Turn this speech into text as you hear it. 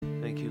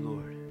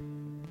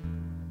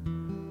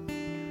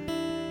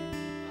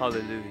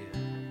Hallelujah.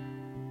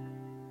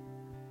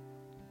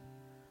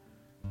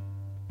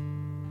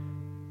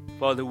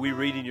 Father, we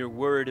read in your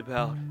word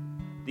about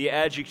the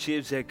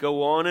adjectives that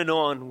go on and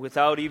on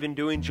without even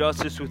doing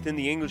justice within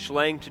the English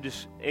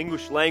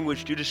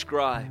language to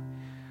describe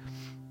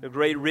the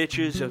great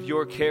riches of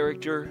your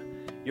character,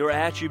 your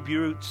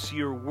attributes,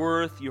 your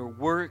worth, your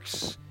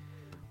works.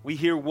 We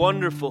hear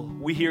wonderful,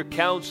 we hear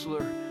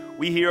counselor,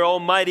 we hear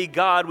almighty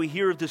God, we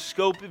hear of the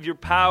scope of your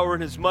power,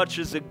 and as much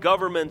as the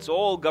government,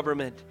 all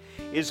government,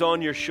 is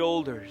on your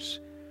shoulders.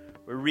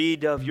 We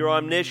read of your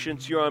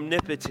omniscience, your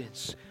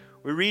omnipotence.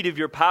 We read of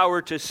your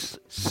power to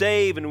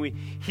save, and we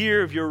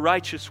hear of your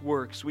righteous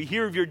works. We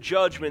hear of your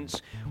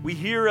judgments. We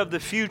hear of the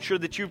future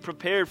that you've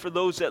prepared for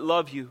those that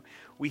love you.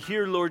 We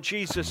hear, Lord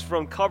Jesus,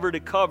 from cover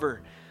to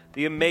cover,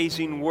 the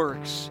amazing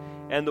works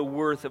and the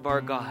worth of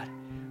our God.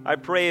 I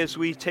pray as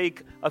we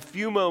take a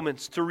few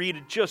moments to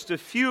read just a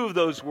few of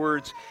those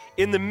words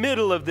in the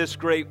middle of this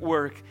great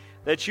work,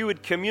 that you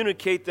would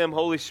communicate them,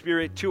 Holy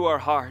Spirit, to our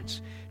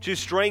hearts, to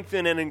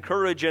strengthen and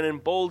encourage and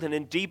embolden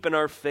and deepen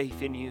our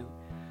faith in you.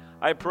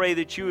 I pray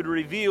that you would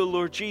reveal,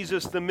 Lord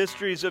Jesus, the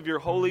mysteries of your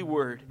holy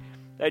word,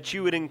 that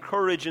you would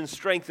encourage and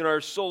strengthen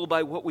our soul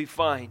by what we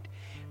find,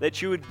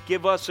 that you would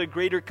give us a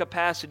greater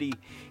capacity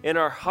in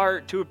our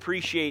heart to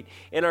appreciate,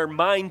 in our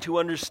mind to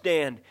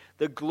understand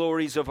the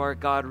glories of our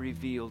God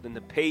revealed in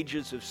the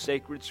pages of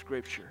sacred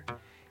Scripture.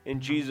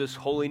 In Jesus'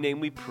 holy name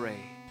we pray.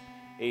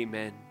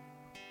 Amen.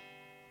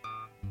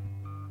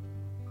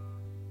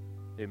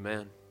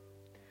 Amen.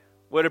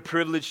 What a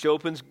privilege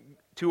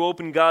to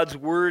open God's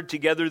Word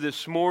together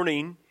this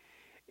morning.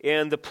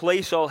 And the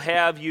place I'll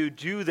have you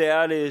do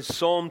that is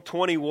Psalm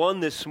 21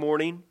 this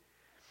morning.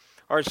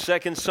 Our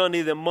second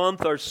Sunday of the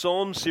month, our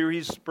Psalm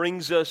series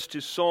brings us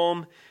to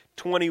Psalm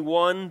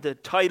 21. The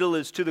title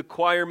is To the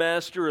Choir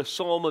Master, a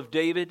Psalm of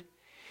David.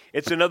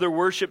 It's another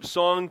worship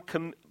song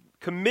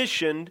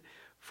commissioned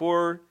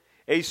for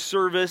a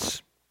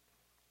service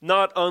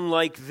not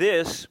unlike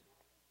this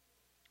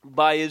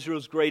by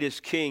Israel's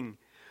greatest king,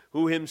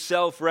 who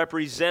himself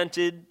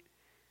represented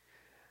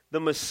the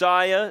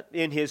Messiah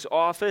in his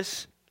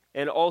office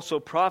and also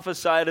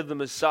prophesied of the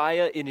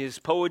Messiah in his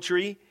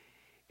poetry,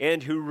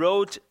 and who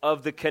wrote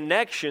of the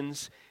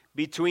connections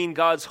between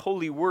God's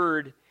holy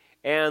word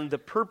and the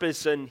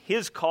purpose and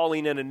his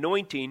calling and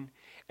anointing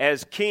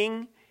as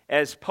king,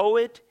 as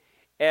poet,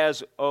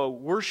 as a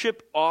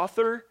worship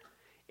author,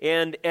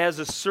 and as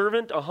a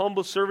servant, a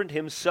humble servant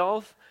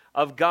himself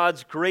of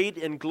God's great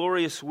and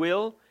glorious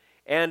will,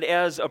 and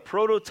as a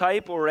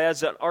prototype or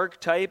as an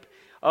archetype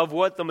of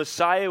what the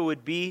Messiah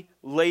would be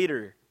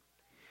later.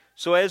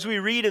 So as we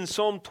read in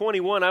Psalm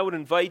 21, I would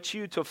invite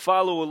you to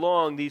follow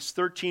along. These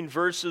 13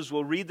 verses,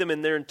 we'll read them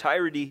in their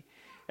entirety,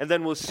 and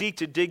then we'll seek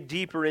to dig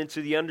deeper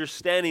into the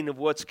understanding of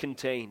what's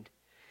contained.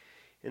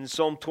 In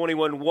Psalm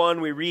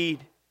 21:1, we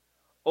read,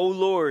 O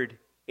Lord,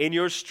 in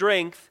your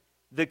strength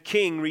the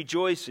king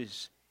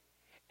rejoices,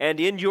 and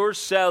in your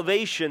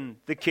salvation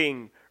the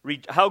king,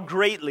 how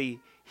greatly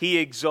he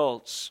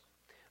exalts.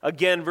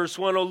 Again, verse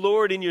 1, O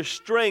Lord, in your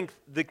strength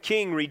the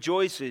king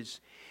rejoices.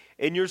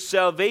 In your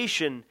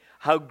salvation,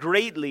 how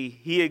greatly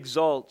he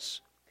exalts.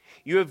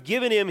 You have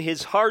given him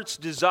his heart's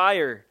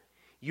desire.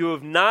 You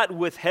have not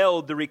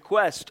withheld the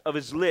request of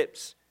his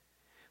lips.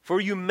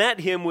 For you meet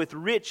him with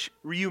rich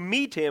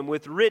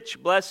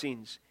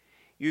blessings.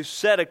 You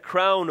set a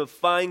crown of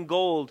fine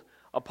gold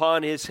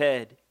upon his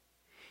head.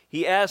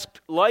 He asked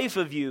life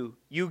of you.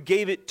 You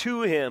gave it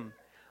to him.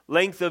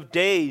 Length of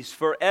days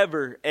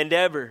forever and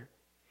ever.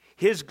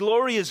 His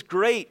glory is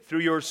great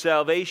through your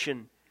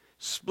salvation.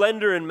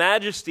 Splendor and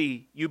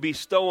majesty you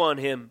bestow on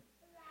him.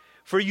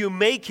 For you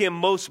make him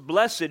most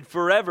blessed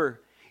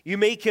forever. You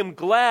make him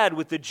glad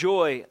with the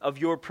joy of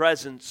your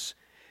presence.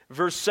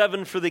 Verse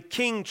 7, for the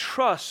king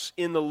trusts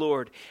in the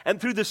Lord,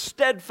 and through the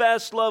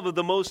steadfast love of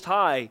the Most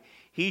High,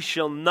 he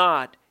shall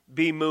not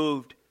be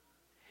moved.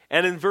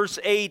 And in verse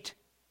 8,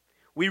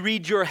 we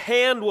read, your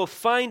hand will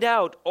find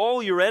out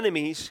all your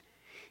enemies.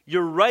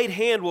 Your right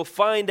hand will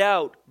find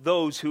out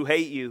those who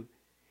hate you.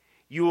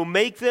 You will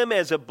make them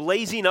as a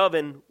blazing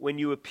oven when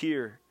you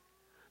appear.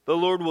 The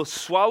Lord will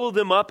swallow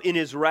them up in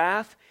his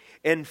wrath,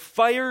 and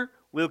fire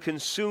will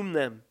consume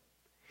them.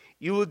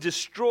 You will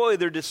destroy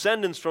their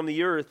descendants from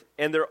the earth,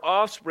 and their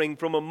offspring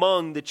from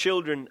among the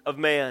children of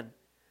man.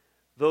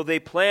 Though they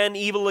plan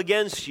evil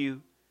against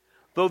you,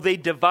 though they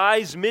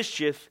devise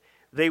mischief,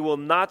 they will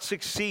not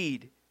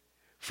succeed.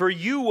 For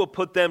you will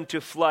put them to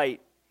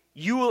flight.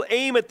 You will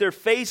aim at their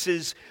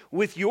faces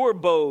with your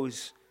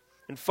bows.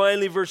 And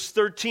finally, verse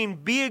 13,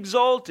 be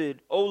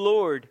exalted, O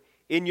Lord,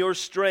 in your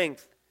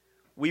strength.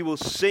 We will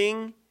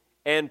sing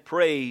and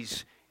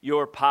praise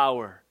your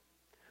power.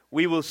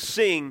 We will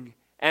sing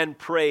and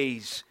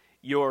praise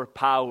your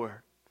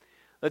power.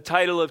 The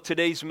title of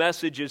today's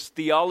message is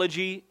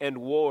Theology and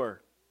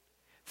War.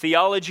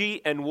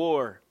 Theology and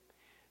War.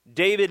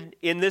 David,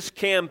 in this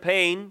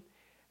campaign,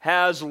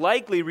 has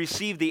likely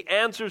received the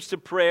answers to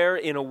prayer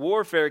in a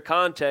warfare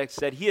context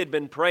that he had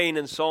been praying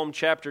in Psalm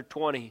chapter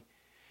 20.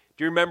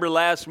 Do you remember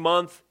last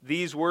month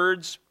these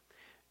words?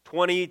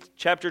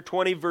 Chapter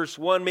 20, verse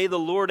 1, may the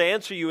Lord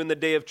answer you in the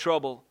day of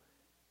trouble.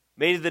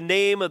 May the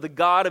name of the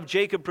God of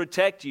Jacob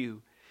protect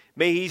you.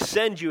 May He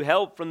send you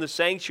help from the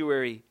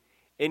sanctuary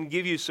and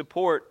give you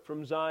support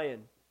from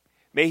Zion.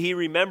 May He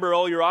remember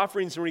all your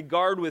offerings and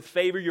regard with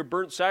favor your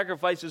burnt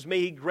sacrifices.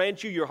 May He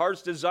grant you your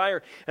heart's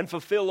desire and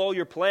fulfill all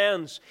your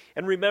plans.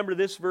 And remember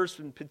this verse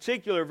in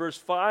particular, verse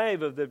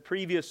 5 of the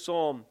previous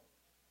psalm.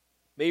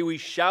 May we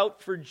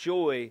shout for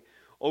joy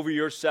over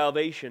your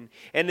salvation,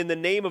 and in the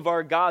name of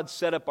our God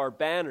set up our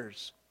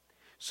banners.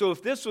 So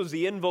if this was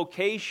the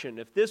invocation,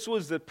 if this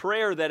was the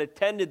prayer that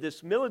attended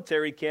this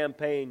military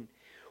campaign,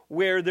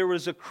 where there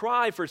was a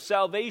cry for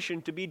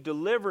salvation to be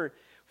delivered,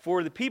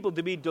 for the people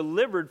to be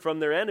delivered from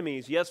their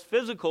enemies. Yes,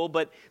 physical,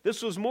 but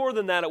this was more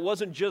than that. It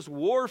wasn't just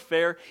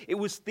warfare, it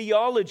was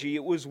theology.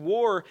 It was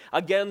war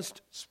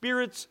against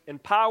spirits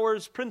and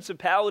powers,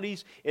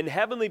 principalities in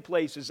heavenly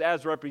places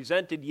as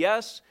represented,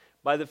 yes,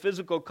 by the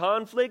physical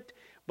conflict.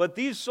 But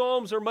these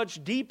psalms are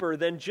much deeper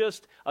than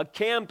just a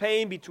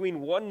campaign between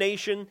one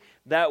nation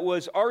that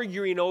was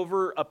arguing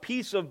over a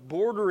piece of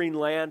bordering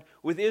land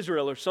with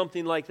Israel or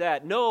something like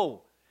that.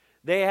 No.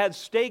 They had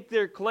staked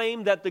their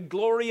claim that the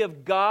glory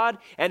of God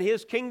and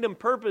His kingdom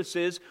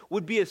purposes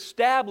would be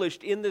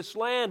established in this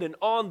land. And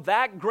on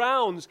that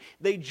grounds,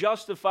 they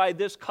justified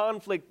this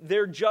conflict,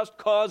 their just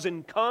cause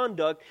and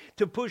conduct,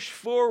 to push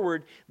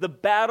forward the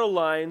battle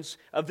lines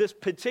of this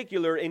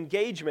particular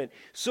engagement.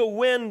 So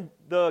when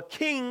the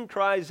king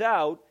cries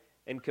out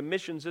and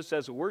commissions this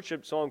as a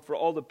worship song for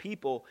all the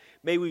people,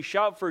 may we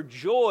shout for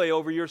joy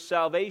over your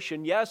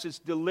salvation. Yes, it's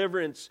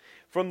deliverance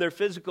from their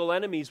physical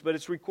enemies, but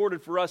it's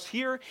recorded for us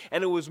here,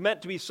 and it was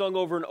meant to be sung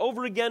over and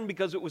over again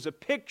because it was a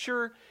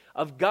picture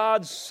of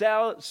God's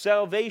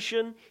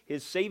salvation,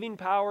 His saving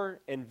power,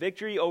 and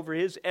victory over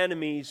His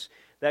enemies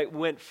that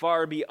went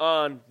far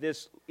beyond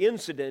this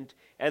incident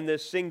and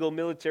this single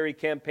military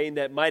campaign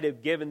that might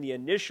have given the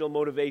initial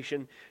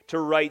motivation to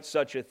write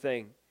such a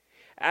thing.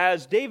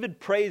 As David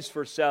prays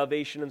for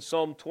salvation in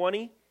Psalm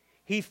 20,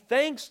 he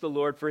thanks the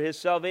Lord for His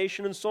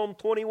salvation in Psalm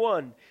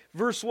 21.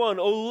 Verse 1,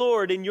 O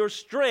Lord, in your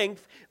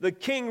strength the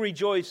king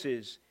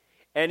rejoices,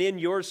 and in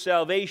your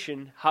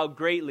salvation how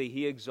greatly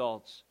he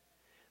exalts.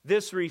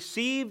 This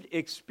received,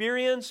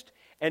 experienced,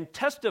 and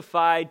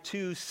testified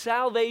to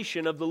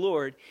salvation of the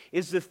Lord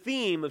is the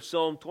theme of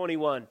Psalm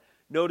 21.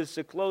 Notice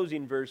the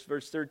closing verse,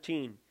 verse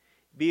 13.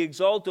 Be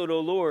exalted, O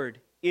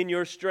Lord, in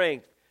your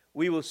strength.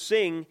 We will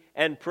sing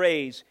and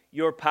praise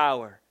your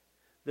power.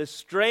 The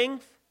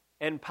strength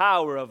and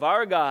power of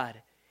our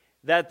God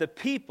that the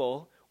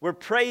people were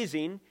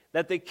praising,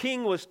 that the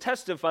king was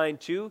testifying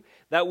to,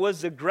 that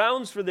was the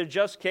grounds for their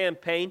just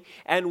campaign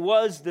and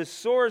was the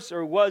source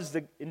or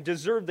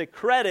deserved the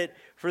credit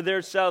for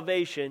their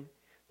salvation.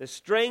 The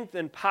strength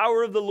and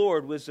power of the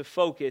Lord was the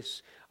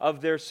focus of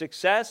their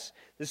success.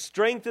 The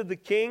strength of the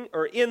king,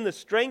 or in the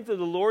strength of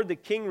the Lord, the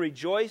king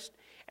rejoiced,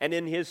 and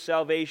in His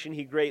salvation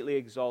He greatly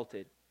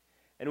exalted.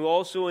 And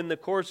also in the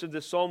course of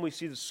the psalm, we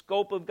see the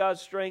scope of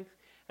God's strength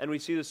and we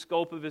see the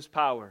scope of His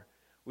power.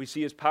 We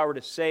see His power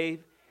to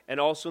save, and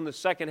also in the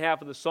second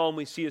half of the psalm,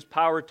 we see His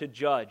power to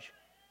judge.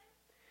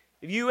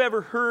 Have you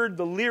ever heard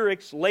the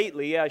lyrics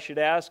lately? I should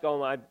ask,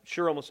 I'm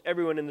sure almost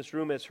everyone in this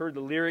room has heard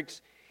the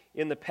lyrics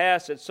in the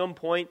past at some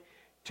point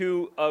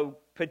to a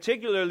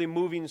particularly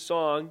moving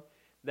song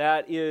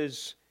that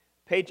has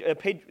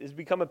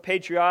become a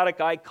patriotic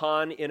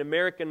icon in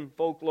American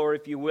folklore,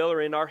 if you will,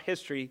 or in our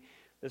history.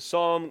 The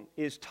song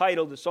is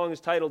titled,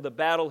 The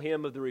Battle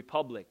Hymn of the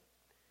Republic.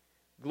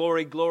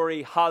 Glory,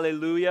 glory,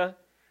 hallelujah,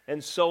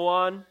 and so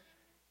on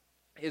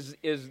is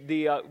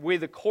the way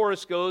the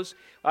chorus goes.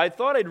 I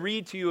thought I'd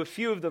read to you a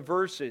few of the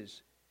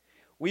verses.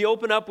 We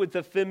open up with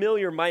the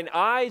familiar, mine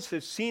eyes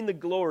have seen the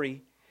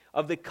glory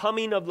of the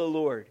coming of the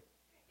Lord.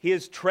 He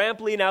is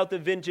trampling out the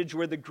vintage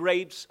where the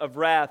grapes of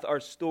wrath are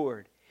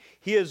stored.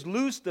 He has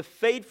loosed the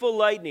fateful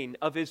lightning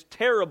of His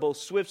terrible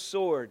swift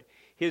sword.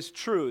 His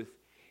truth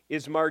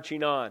is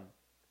marching on.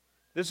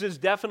 This is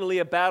definitely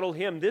a battle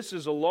hymn. This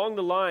is along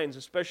the lines,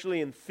 especially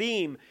in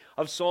theme,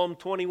 of Psalm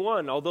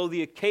 21, although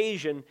the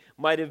occasion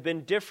might have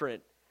been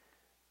different.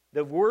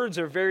 The words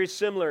are very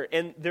similar,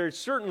 and they're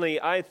certainly,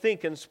 I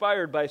think,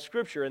 inspired by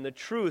Scripture and the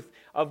truth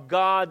of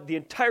God, the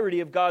entirety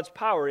of God's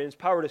power, and His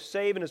power to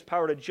save and His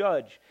power to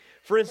judge.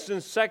 For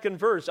instance, second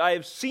verse, I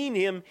have seen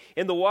Him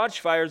in the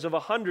watchfires of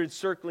 100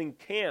 circling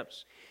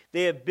camps.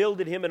 They have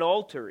builded Him an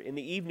altar in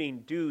the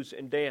evening dews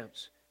and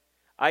damps.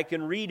 I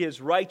can read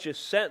His righteous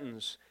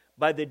sentence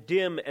by the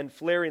dim and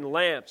flaring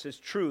lamps. His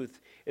truth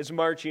is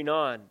marching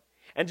on.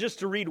 And just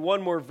to read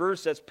one more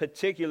verse that's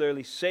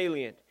particularly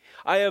salient.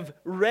 I have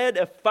read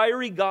a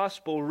fiery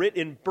gospel writ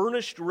in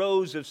burnished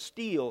rows of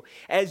steel.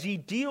 As ye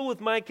deal with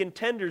my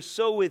contenders,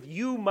 so with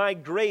you my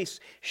grace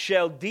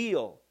shall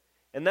deal.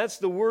 And that's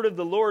the word of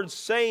the Lord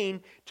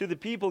saying to the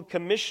people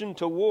commissioned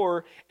to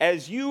war,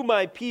 as you,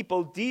 my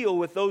people, deal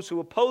with those who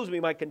oppose me,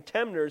 my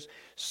contemners,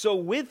 so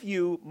with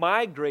you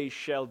my grace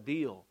shall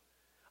deal.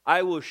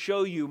 I will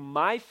show you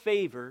my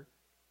favor,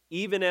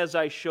 even as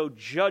I show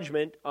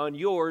judgment on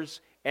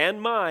yours,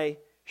 and my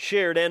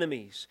shared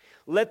enemies.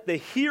 Let the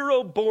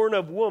hero born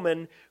of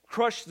woman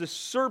crush the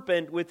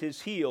serpent with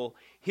his heel.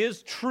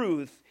 His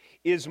truth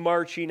is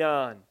marching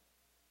on.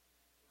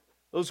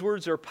 Those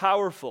words are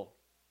powerful.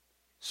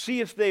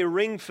 See if they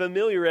ring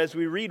familiar as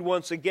we read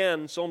once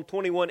again Psalm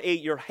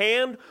 21:8. Your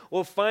hand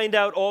will find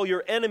out all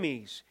your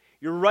enemies.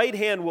 Your right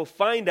hand will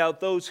find out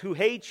those who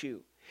hate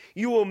you.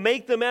 You will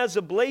make them as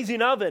a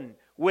blazing oven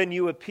when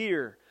you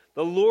appear.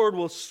 The Lord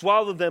will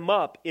swallow them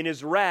up in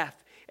His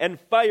wrath, and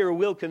fire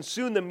will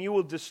consume them. You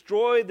will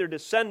destroy their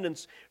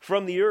descendants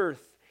from the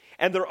earth,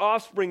 and their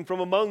offspring from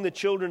among the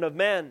children of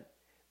men.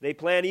 They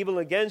plan evil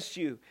against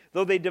you.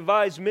 Though they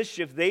devise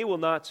mischief, they will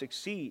not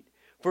succeed.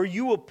 For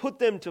you will put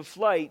them to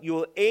flight. You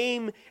will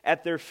aim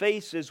at their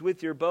faces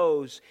with your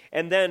bows,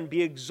 and then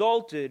be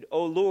exalted,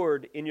 O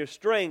Lord, in your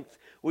strength.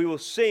 We will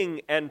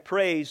sing and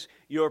praise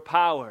your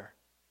power.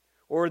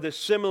 Or the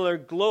similar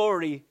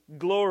glory,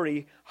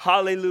 glory,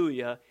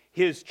 hallelujah,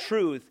 His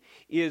truth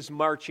is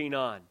marching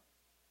on.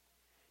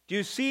 Do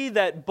you see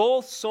that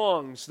both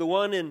songs, the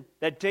one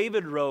that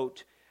David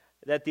wrote,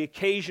 that the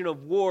occasion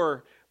of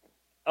war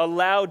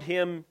allowed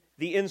him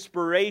the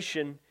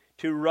inspiration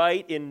to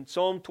write in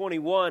Psalm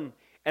 21,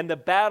 and the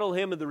Battle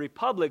Hymn of the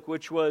Republic,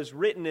 which was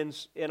written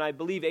in I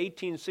believe,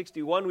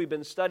 1861. We've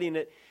been studying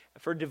it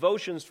for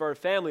devotions for our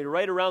family,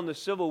 right around the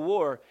Civil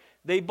War.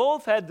 They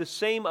both had the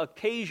same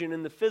occasion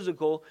in the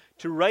physical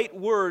to write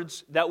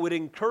words that would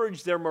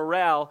encourage their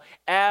morale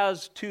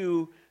as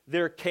to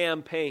their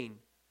campaign.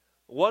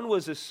 One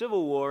was a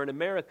civil war in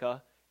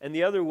America, and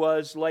the other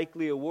was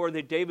likely a war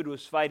that David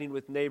was fighting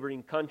with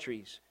neighboring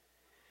countries.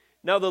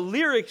 Now, the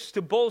lyrics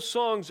to both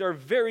songs are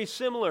very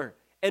similar,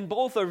 and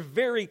both are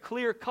very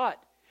clear-cut.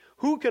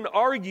 Who can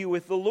argue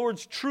with the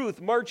Lord's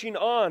truth marching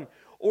on,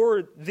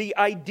 or the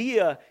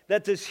idea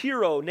that this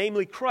hero,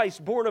 namely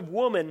Christ, born of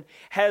woman,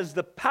 has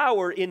the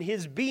power in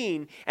His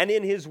being and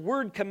in His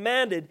word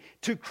commanded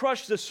to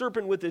crush the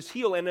serpent with His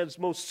heel, and has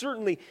most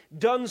certainly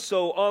done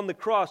so on the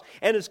cross,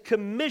 and has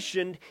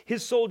commissioned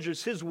His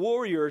soldiers, His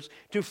warriors,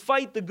 to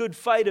fight the good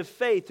fight of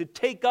faith, to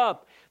take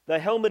up the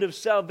helmet of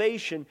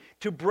salvation,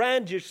 to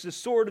brandish the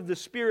sword of the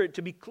Spirit,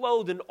 to be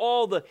clothed in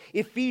all the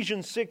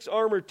Ephesians 6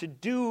 armor, to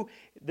do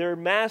their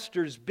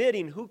master's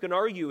bidding. Who can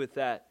argue with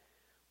that?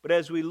 But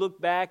as we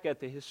look back at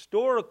the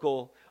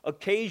historical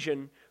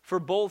occasion for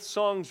both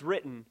songs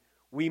written,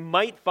 we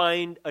might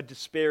find a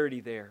disparity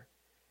there.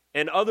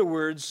 In other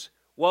words,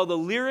 while the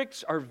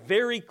lyrics are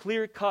very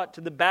clear-cut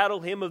to the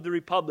Battle Hymn of the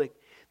Republic,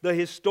 the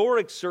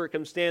historic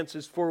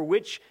circumstances for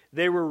which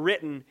they were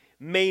written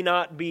may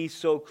not be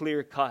so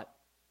clear-cut.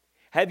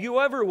 Have you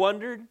ever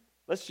wondered,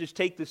 let's just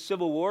take the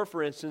Civil War,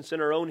 for instance,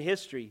 in our own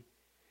history.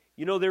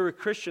 You know, there were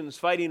Christians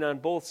fighting on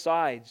both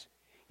sides.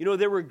 You know,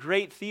 there were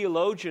great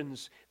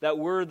theologians that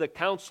were the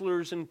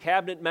counselors and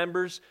cabinet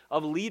members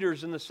of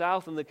leaders in the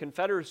South and the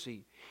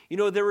Confederacy. You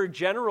know, there were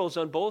generals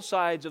on both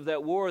sides of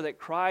that war that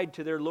cried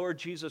to their Lord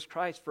Jesus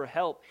Christ for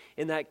help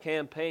in that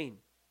campaign.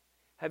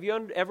 Have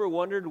you ever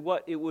wondered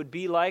what it would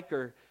be like,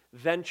 or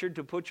ventured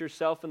to put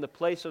yourself in the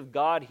place of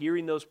God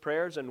hearing those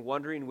prayers and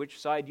wondering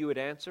which side you would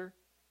answer?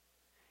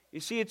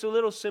 You see, it's a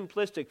little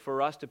simplistic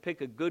for us to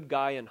pick a good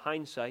guy in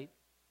hindsight.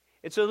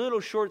 It's a little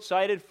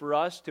short-sighted for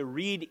us to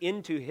read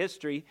into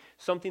history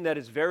something that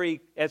is very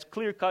as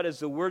clear-cut as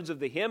the words of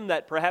the hymn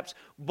that perhaps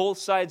both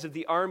sides of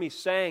the army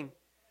sang.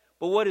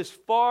 But what is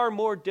far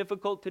more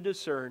difficult to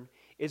discern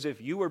is if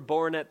you were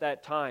born at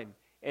that time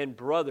and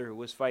brother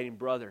was fighting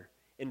brother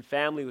and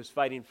family was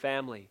fighting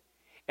family,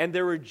 and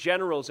there were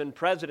generals and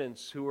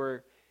presidents who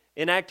were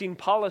enacting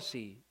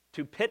policy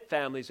to pit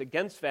families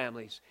against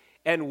families,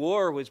 and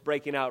war was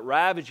breaking out,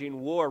 ravaging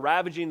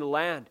the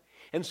land.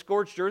 And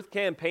scorched earth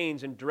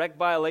campaigns in direct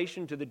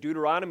violation to the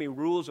Deuteronomy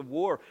rules of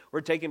war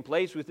were taking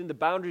place within the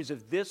boundaries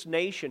of this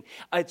nation,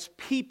 its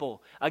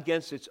people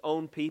against its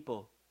own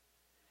people.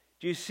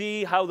 Do you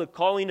see how the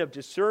calling of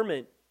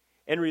discernment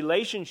in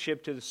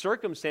relationship to the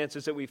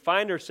circumstances that we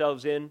find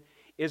ourselves in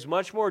is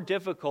much more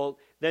difficult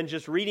than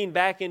just reading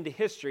back into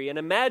history and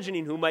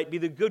imagining who might be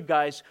the good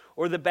guys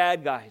or the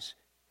bad guys?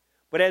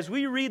 But as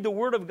we read the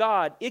Word of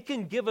God, it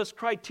can give us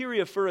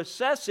criteria for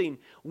assessing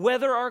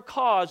whether our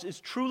cause is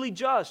truly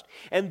just.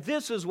 And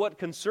this is what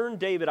concerned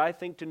David, I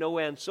think, to no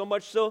end, so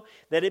much so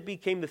that it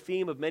became the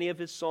theme of many of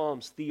his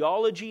psalms,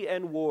 Theology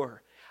and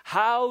War.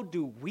 How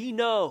do we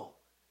know?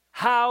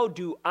 How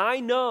do I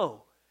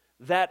know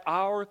that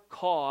our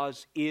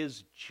cause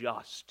is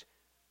just?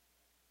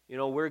 You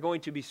know, we're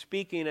going to be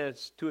speaking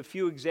to a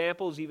few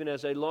examples, even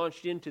as I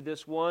launched into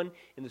this one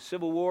in the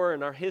Civil War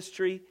and our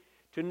history,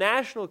 to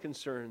national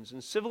concerns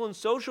and civil and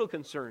social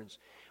concerns.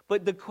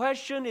 But the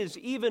question is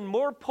even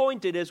more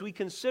pointed as we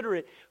consider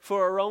it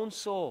for our own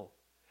soul.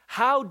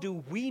 How do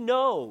we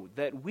know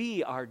that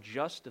we are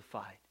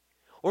justified?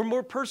 Or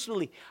more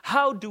personally,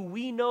 how do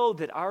we know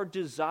that our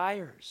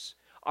desires,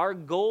 our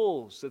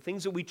goals, the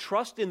things that we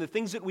trust in, the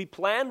things that we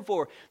plan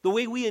for, the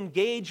way we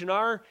engage in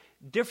our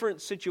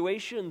different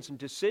situations and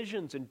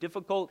decisions and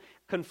difficult,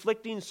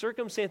 conflicting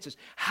circumstances,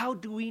 how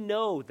do we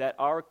know that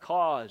our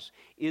cause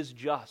is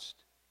just?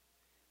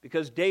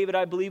 Because David,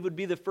 I believe, would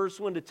be the first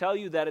one to tell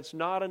you that it's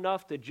not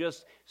enough to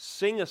just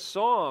sing a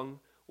song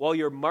while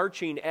you're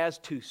marching as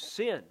to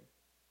sin.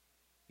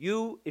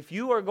 If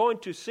you are going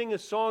to sing a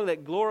song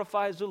that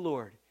glorifies the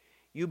Lord,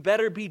 you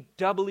better be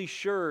doubly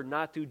sure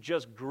not to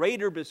just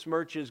greater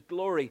besmirch His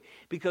glory,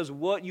 because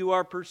what you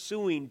are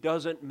pursuing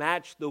doesn't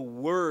match the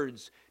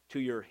words to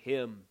your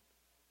hymn.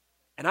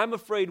 And I'm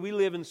afraid we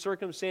live in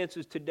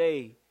circumstances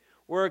today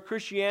where our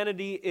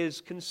Christianity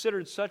is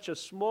considered such a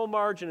small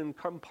margin and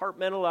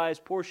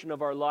compartmentalized portion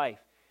of our life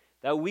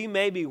that we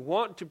maybe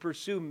want to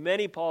pursue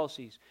many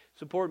policies,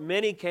 support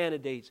many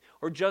candidates,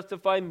 or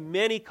justify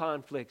many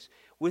conflicts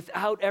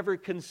without ever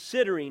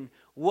considering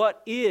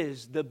what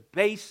is the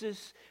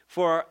basis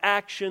for our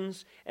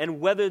actions and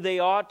whether they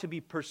ought to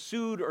be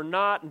pursued or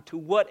not, and to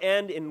what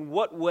end, in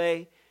what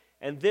way.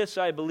 And this,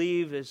 I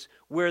believe, is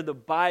where the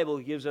Bible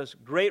gives us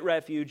great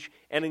refuge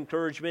and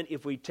encouragement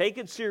if we take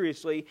it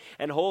seriously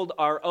and hold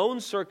our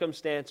own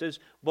circumstances,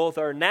 both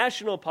our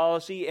national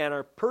policy and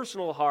our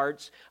personal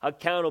hearts,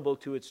 accountable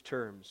to its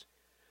terms.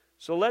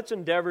 So let's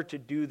endeavor to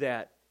do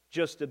that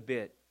just a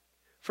bit.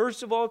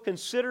 First of all,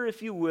 consider,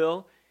 if you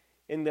will,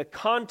 in the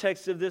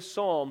context of this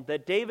psalm,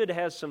 that David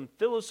has some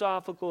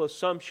philosophical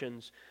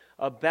assumptions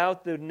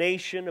about the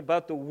nation,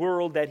 about the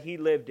world that he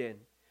lived in.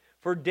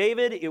 For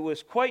David, it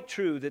was quite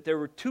true that there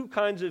were two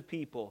kinds of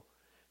people.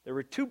 There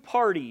were two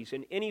parties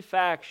in any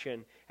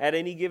faction at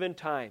any given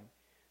time.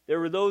 There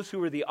were those who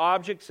were the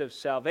objects of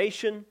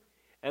salvation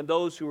and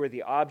those who were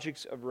the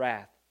objects of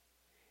wrath.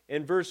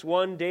 In verse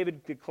 1,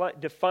 David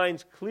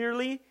defines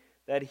clearly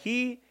that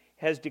he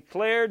has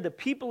declared the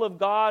people of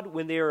God,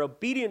 when they are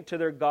obedient to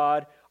their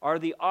God, are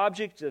the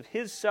objects of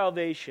His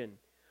salvation.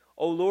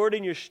 O Lord,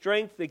 in your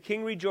strength the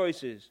king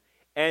rejoices,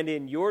 and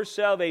in your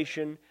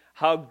salvation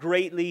how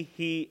greatly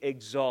he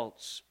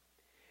exalts.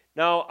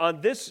 Now,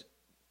 on this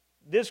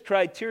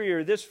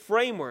criteria, this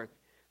framework,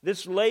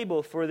 this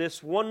label for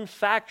this one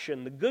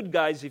faction, the good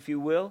guys, if you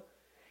will,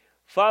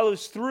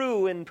 follows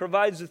through and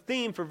provides a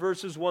theme for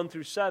verses 1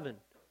 through 7.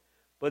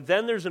 But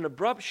then there's an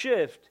abrupt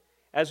shift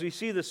as we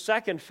see the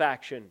second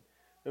faction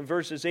in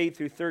verses 8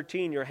 through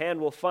 13. Your hand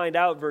will find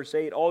out, verse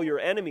 8, all your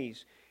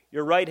enemies.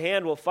 Your right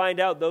hand will find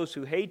out those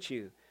who hate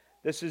you.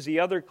 This is the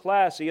other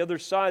class, the other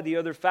side, the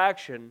other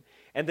faction,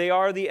 and they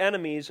are the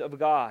enemies of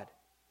God.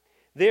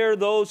 They are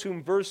those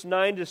whom verse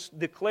 9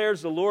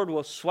 declares the Lord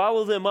will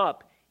swallow them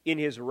up in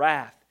His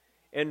wrath,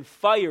 and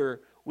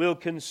fire will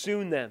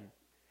consume them.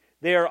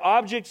 They are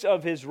objects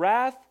of His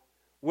wrath,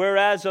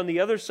 whereas on the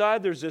other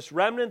side there's this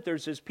remnant,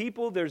 there's His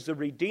people, there's the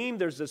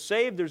redeemed, there's the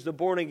saved, there's the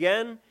born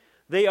again.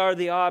 They are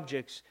the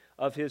objects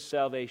of His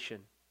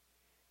salvation.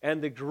 And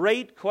the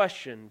great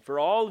question for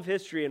all of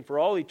history and for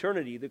all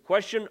eternity, the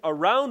question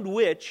around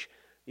which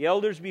the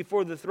elders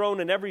before the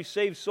throne and every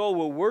saved soul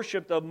will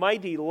worship the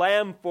mighty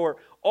Lamb for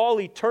all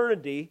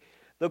eternity,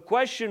 the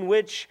question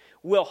which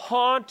will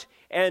haunt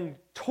and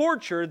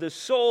torture the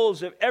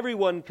souls of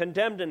everyone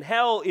condemned in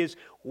hell is,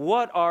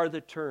 what are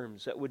the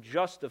terms that would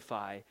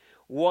justify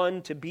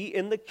one to be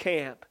in the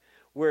camp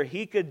where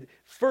he could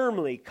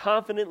firmly,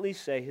 confidently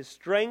say his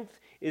strength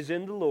is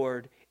in the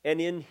Lord, and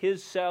in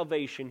His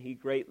salvation He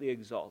greatly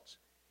exalts.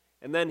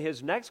 And then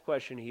his next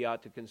question he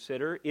ought to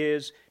consider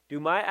is, do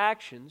my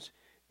actions,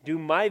 do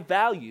my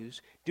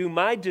values, do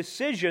my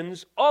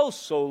decisions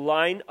also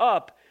line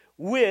up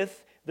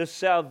with the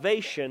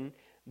salvation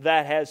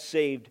that has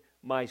saved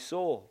my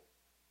soul?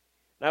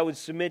 And I would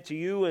submit to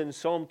you in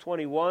Psalm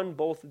 21,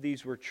 both of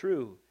these were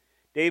true.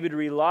 David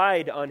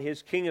relied on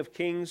his King of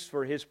Kings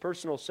for his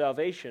personal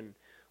salvation,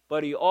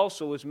 but he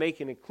also was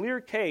making a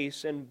clear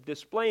case and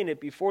displaying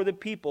it before the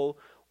people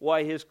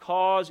why his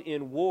cause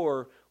in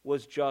war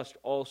was just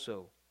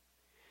also.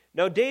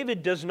 Now,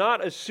 David does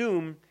not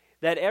assume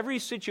that every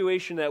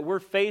situation that we're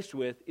faced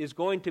with is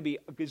going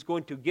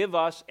to give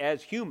us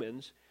as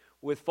humans,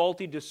 with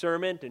faulty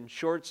discernment and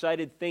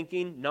short-sighted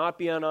thinking, not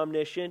beyond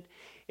omniscient,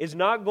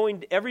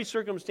 every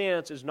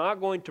circumstance is not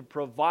going to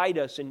provide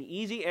us an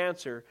easy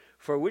answer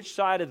for which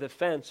side of the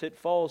fence it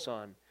falls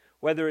on,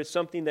 whether it's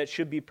something that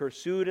should be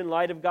pursued in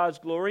light of God's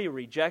glory or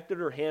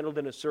rejected or handled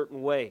in a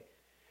certain way.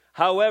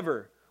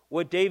 However,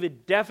 what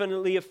David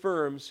definitely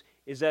affirms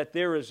is that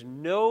there is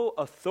no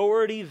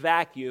authority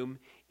vacuum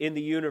in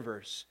the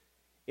universe.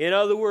 In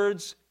other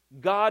words,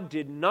 God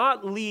did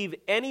not leave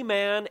any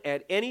man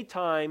at any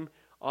time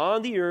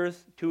on the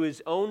earth to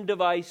his own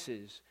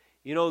devices.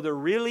 You know,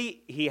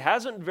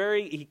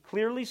 he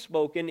clearly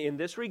spoken in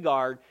this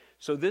regard,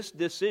 so this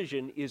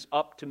decision is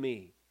up to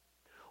me.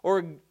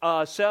 Or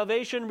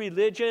salvation,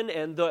 religion,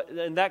 and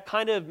that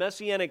kind of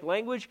messianic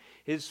language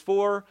is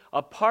for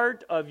a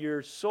part of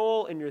your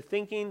soul and your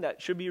thinking that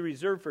should be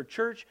reserved for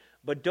church,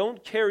 but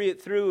don't carry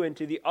it through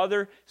into the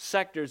other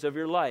sectors of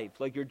your life,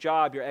 like your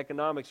job, your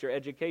economics, your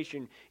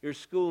education, your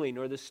schooling,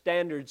 or the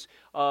standards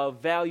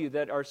of value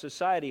that our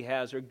society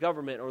has, or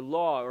government, or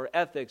law, or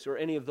ethics, or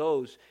any of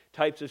those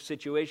types of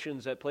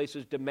situations that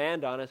places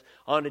demand on us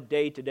on a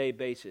day-to-day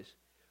basis.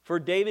 For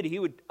David, he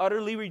would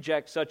utterly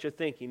reject such a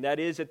thinking.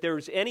 That is, if there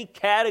was any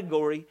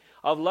category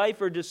of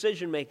life or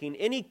decision-making,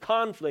 any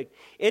conflict,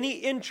 any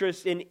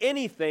interest in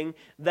anything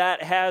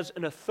that has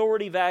an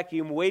authority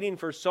vacuum waiting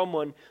for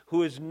someone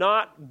who is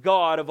not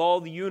God of all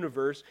the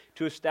universe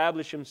to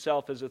establish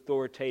himself as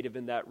authoritative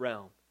in that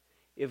realm.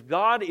 If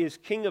God is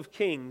King of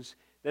kings,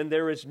 then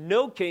there is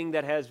no king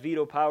that has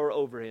veto power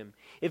over him.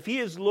 If he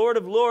is Lord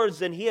of lords,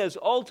 then he has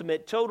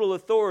ultimate, total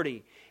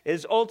authority.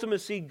 His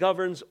ultimacy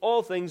governs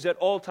all things at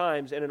all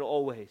times and in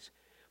all ways.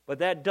 But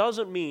that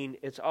doesn't mean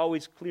it's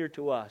always clear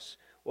to us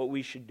what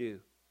we should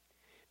do.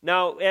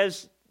 Now,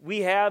 as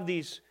we have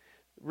these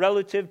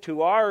relative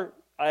to our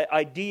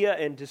idea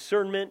and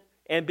discernment,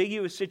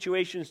 ambiguous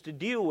situations to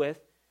deal with,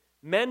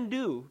 men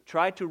do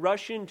try to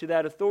rush into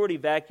that authority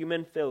vacuum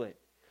and fill it.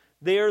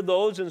 They are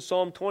those in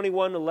Psalm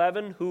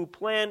 21:11 who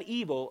plan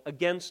evil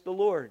against the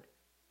Lord.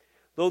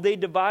 Though they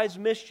devise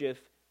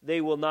mischief,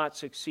 they will not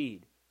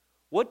succeed.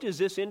 What does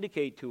this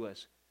indicate to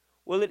us?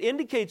 Well, it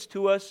indicates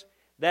to us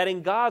that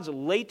in God's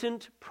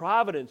latent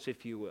providence,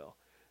 if you will,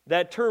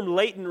 that term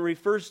latent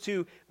refers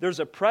to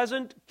there's a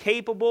present,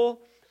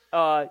 capable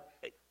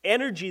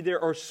energy there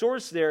or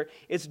source there.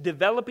 It's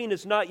developing,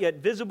 it's not yet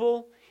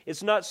visible,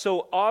 it's not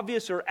so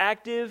obvious or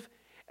active,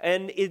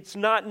 and it's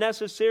not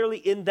necessarily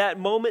in that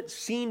moment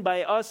seen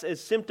by us as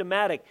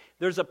symptomatic.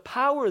 There's a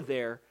power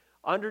there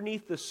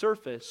underneath the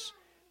surface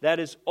that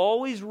is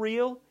always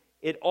real,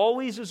 it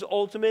always is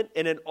ultimate,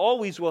 and it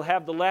always will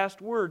have the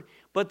last word.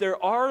 But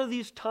there are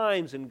these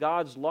times in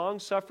God's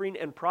long-suffering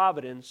and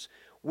providence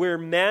where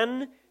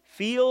men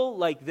feel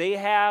like they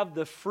have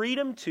the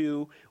freedom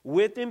to,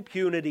 with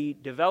impunity,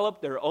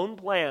 develop their own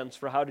plans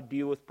for how to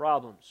deal with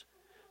problems.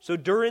 So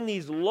during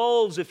these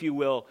lulls, if you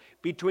will,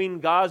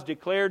 between God's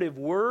declarative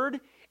word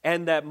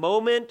and that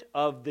moment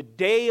of the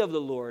day of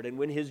the Lord, and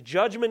when His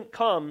judgment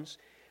comes,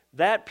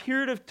 that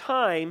period of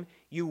time,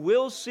 you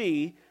will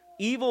see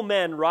evil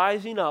men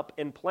rising up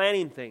and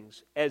planning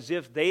things as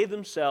if they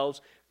themselves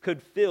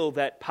could fill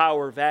that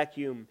power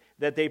vacuum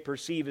that they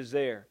perceive is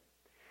there.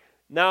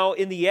 Now,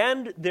 in the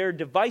end, their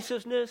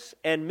divisiveness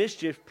and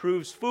mischief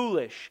proves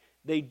foolish.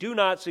 They do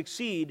not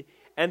succeed,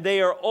 and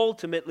they are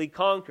ultimately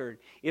conquered,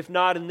 if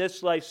not in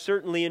this life,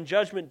 certainly in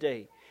Judgment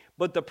Day.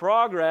 But the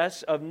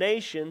progress of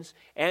nations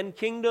and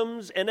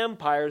kingdoms and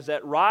empires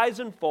that rise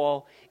and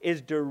fall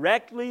is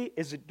directly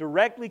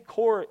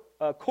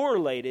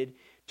correlated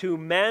to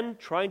men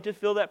trying to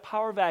fill that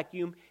power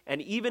vacuum,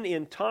 and even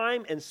in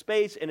time and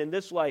space and in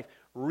this life,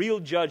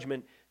 real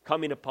judgment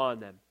coming upon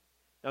them.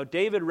 Now,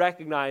 David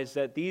recognized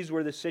that these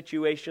were the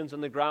situations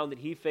on the ground that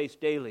he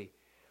faced daily.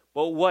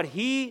 But what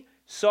he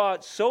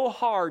sought so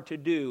hard to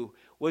do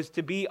was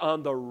to be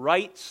on the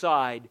right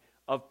side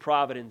of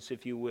providence,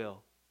 if you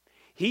will.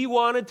 He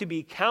wanted to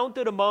be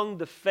counted among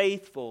the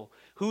faithful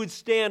who would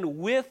stand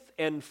with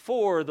and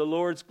for the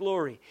Lord's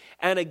glory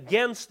and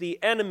against the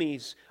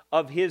enemies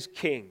of his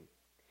king.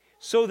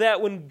 So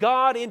that when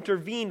God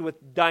intervened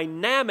with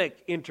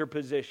dynamic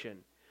interposition,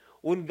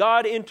 when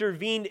God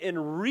intervened in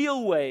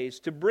real ways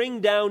to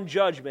bring down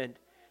judgment,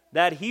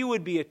 that he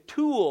would be a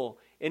tool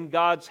in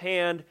God's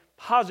hand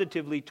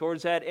positively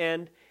towards that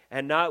end,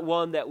 and not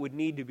one that would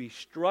need to be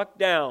struck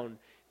down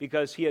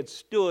because he had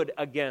stood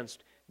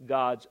against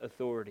God's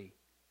authority.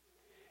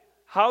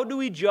 How do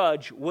we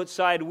judge what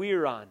side we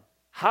are on?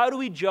 How do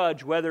we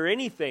judge whether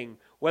anything,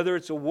 whether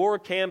it's a war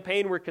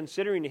campaign we're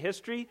considering in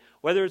history,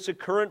 whether it's a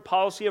current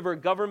policy of our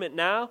government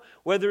now,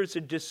 whether it's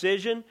a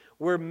decision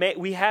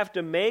we have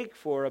to make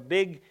for a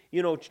big,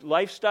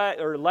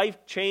 lifestyle or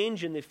life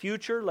change in the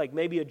future, like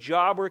maybe a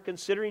job we're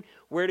considering,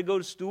 where to go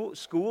to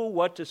school,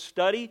 what to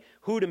study,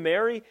 who to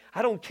marry?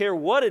 I don't care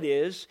what it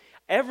is.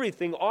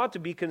 Everything ought to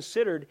be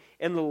considered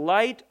in the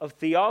light of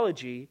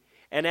theology,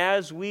 and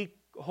as we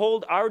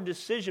hold our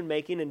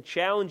decision-making in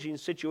challenging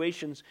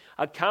situations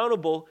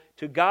accountable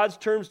to God's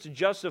terms to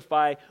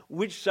justify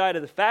which side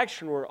of the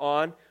faction we're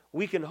on,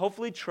 we can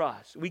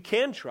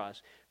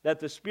trust that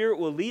the Spirit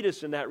will lead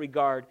us in that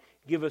regard,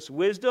 give us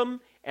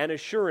wisdom and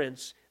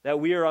assurance that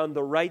we are on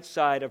the right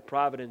side of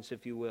providence,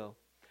 if you will.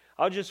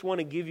 I'll just want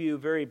to give you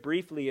very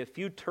briefly a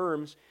few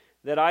terms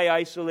that I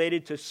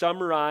isolated to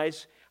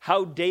summarize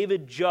how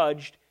David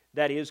judged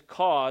that his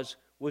cause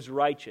was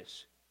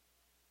righteous.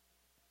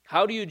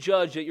 How do you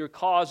judge that your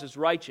cause is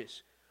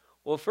righteous?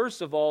 Well,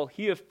 first of all,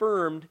 he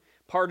affirmed,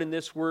 pardon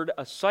this word,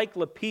 a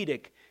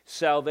cyclopedic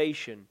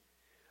salvation.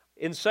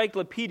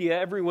 Encyclopedia,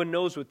 everyone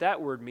knows what that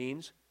word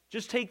means.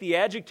 Just take the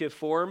adjective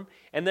form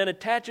and then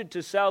attach it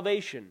to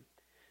salvation.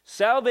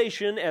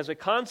 Salvation, as a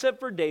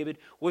concept for David,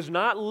 was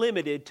not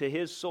limited to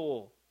his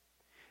soul.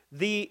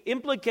 The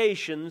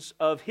implications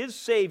of his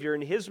Savior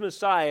and his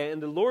Messiah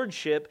and the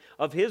lordship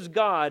of his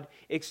God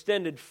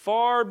extended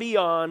far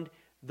beyond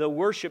the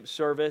worship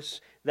service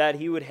that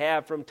he would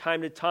have from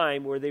time to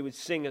time where they would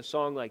sing a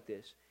song like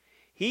this.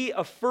 He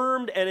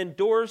affirmed and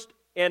endorsed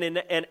and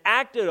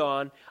acted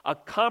on a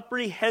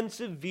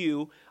comprehensive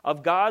view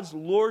of God's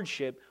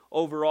lordship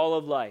over all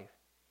of life.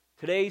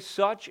 Today,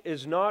 such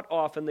is not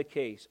often the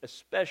case,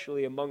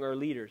 especially among our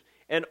leaders,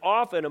 and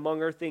often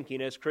among our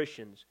thinking as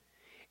Christians.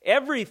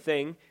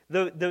 Everything,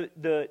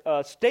 the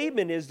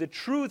statement is, the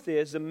truth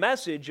is, the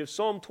message of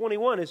Psalm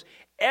 21 is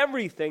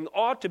everything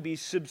ought to be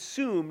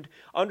subsumed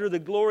under the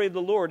glory of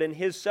the Lord and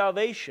His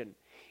salvation.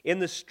 In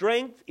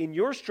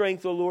your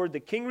strength, O Lord, the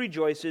King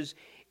rejoices.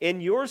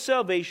 In your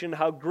salvation,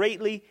 how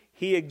greatly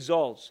He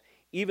exalts.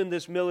 Even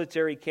this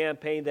military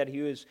campaign that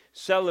he was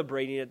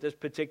celebrating at this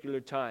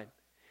particular time.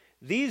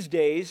 These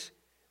days,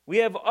 we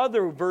have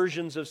other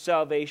versions of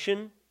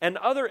salvation and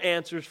other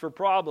answers for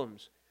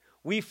problems.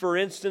 We, for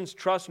instance,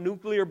 trust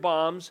nuclear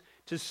bombs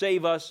to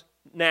save us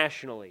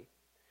nationally.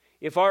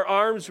 If our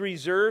arms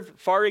reserve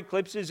far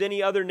eclipses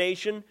any other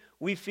nation,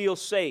 we feel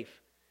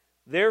safe.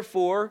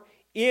 Therefore,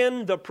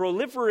 in the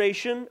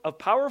proliferation of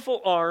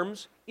powerful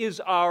arms is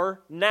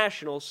our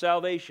national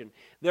salvation.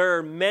 There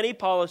are many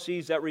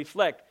policies that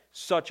reflect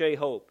such a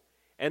hope.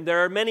 And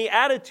there are many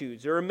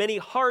attitudes, there are many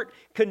heart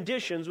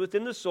conditions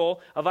within the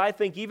soul of, I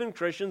think, even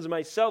Christians,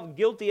 myself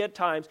guilty at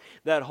times,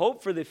 that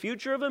hope for the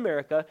future of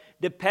America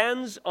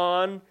depends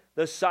on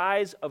the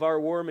size of our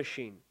war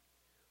machine.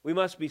 We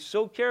must be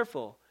so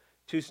careful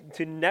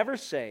to never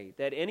say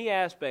that any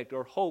aspect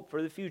or hope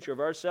for the future of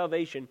our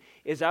salvation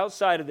is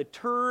outside of the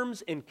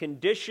terms and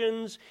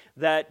conditions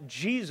that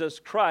Jesus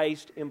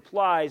Christ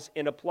implies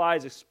and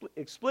applies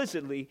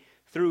explicitly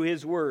through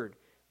His Word.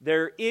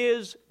 There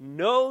is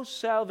no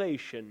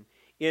salvation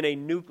in a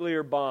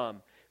nuclear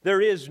bomb.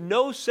 There is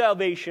no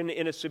salvation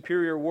in a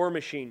superior war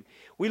machine.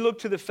 We look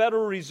to the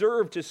Federal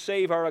Reserve to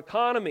save our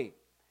economy.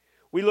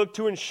 We look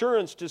to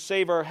insurance to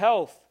save our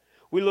health.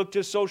 We look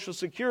to Social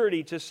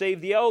Security to save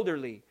the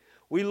elderly.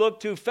 We look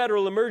to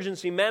Federal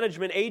Emergency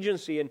Management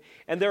Agency,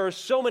 and there are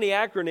so many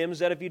acronyms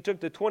that if you took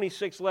the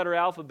 26-letter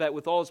alphabet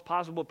with all its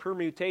possible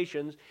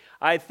permutations,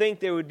 I think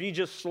there would be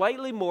just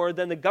slightly more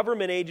than the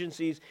government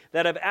agencies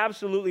that have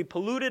absolutely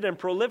polluted and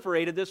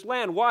proliferated this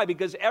land. Why?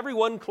 Because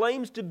everyone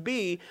claims to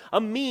be a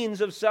means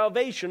of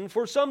salvation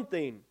for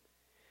something.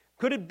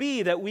 Could it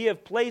be that we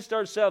have placed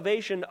our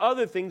salvation in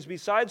other things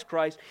besides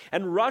Christ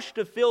and rushed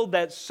to fill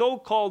that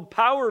so-called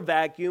power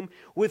vacuum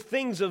with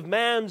things of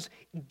man's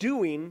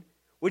doing,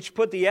 which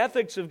put the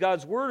ethics of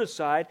God's Word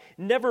aside,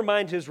 never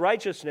mind His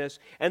righteousness,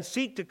 and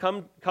seek to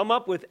come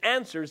up with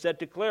answers that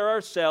declare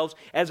ourselves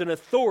as an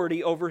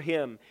authority over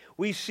Him?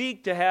 We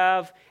seek to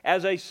have,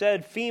 as I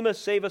said, FEMA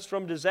save us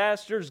from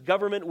disasters,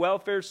 government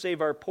welfare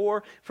save our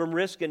poor from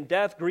risk and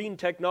death, green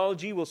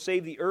technology will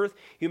save the earth,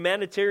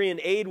 humanitarian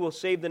aid will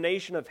save the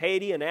nation of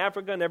Haiti and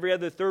Africa and every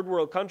other third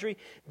world country,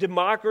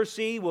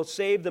 democracy will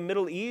save the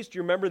Middle East.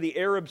 You remember the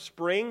Arab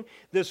Spring,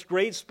 this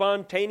great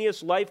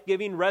spontaneous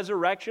life-giving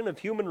resurrection of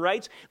human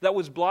rights that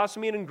was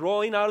blossoming and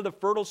growing out of the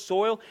fertile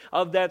soil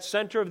of that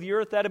center of the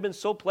earth that had been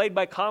so plagued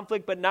by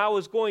conflict, but now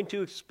is going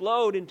to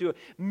explode into a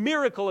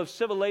miracle of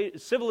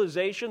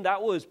civilization.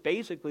 That was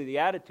basically the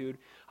attitude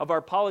of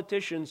our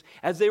politicians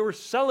as they were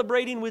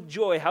celebrating with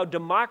joy how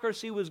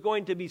democracy was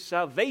going to be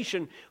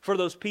salvation for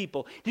those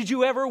people. Did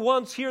you ever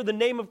once hear the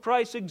name of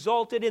Christ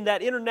exalted in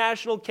that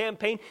international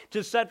campaign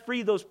to set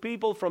free those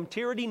people from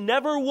tyranny?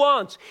 Never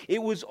once.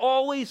 It was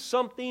always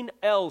something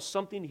else,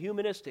 something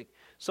humanistic,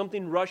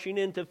 something rushing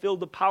in to fill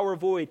the power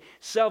void.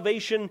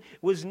 Salvation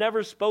was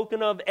never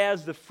spoken of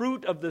as the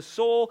fruit of the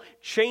soul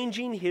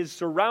changing his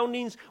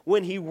surroundings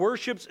when he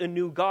worships a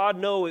new God.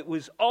 No, it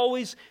was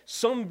always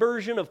some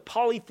version of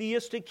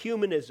polytheistic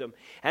humanism.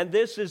 And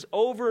this is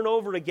over and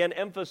over again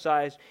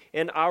emphasized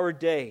in our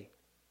day.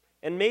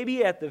 And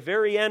maybe at the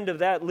very end of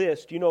that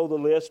list, you know the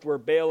list where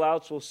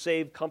bailouts will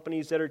save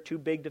companies that are too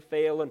big to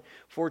fail and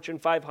Fortune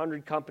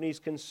 500 companies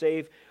can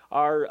save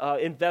our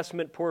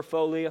investment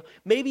portfolio.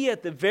 Maybe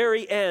at the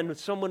very end,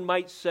 someone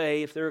might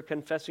say, if they're a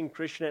confessing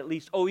Christian at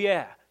least, oh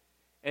yeah,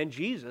 and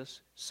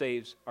Jesus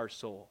saves our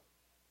soul.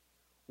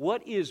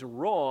 What is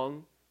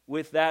wrong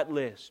with that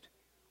list?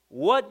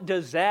 What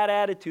does that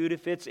attitude,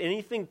 if it's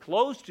anything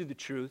close to the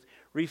truth,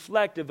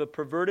 reflect of a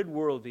perverted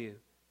worldview?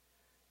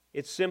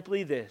 It's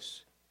simply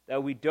this,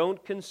 that we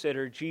don't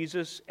consider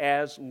Jesus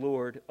as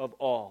Lord of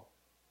all.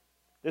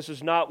 This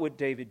is not what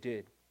David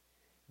did.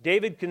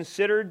 David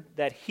considered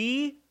that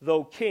he,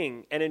 though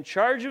king and in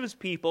charge of his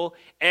people,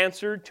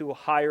 answered to a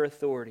higher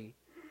authority.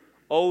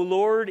 O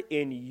Lord,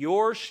 in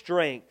your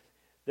strength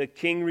the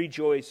king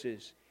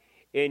rejoices.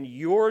 In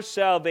your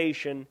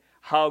salvation,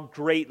 how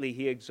greatly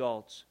he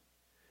exalts.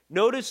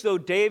 Notice, though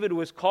David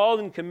was called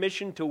and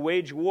commissioned to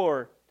wage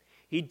war,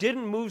 he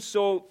didn't move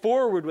so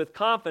forward with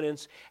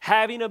confidence,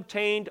 having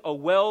obtained a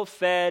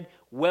well-fed,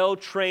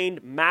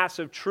 well-trained mass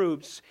of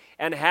troops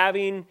and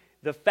having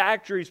the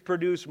factories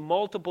produce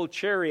multiple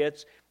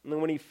chariots.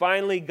 And when he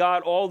finally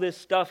got all this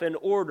stuff in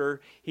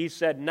order, he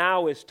said,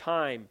 now is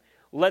time.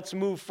 Let's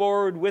move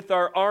forward with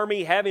our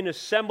army. Having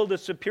assembled a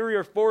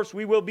superior force,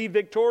 we will be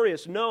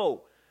victorious.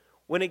 No.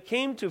 When it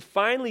came to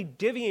finally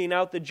divvying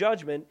out the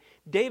judgment,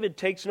 David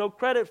takes no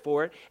credit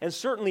for it and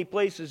certainly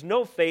places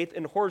no faith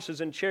in horses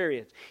and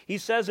chariots. He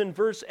says in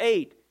verse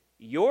 8,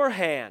 your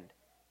hand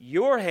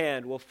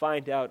will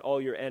find out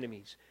all your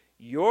enemies.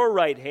 Your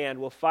right hand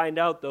will find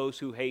out those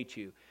who hate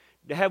you.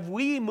 Have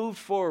we moved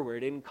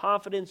forward in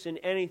confidence in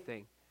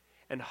anything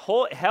and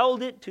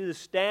held it to the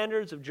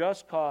standards of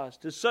just cause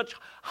to such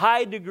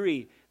high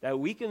degree that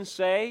we can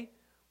say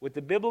with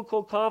the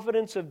biblical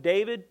confidence of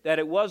David that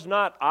it was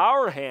not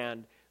our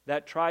hand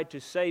that tried to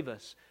save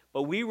us,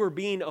 but we were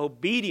being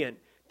obedient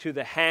to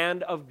the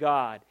hand of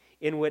God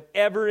in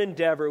whatever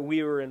endeavor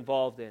we were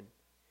involved in.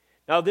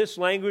 Now this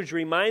language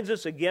reminds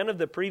us again of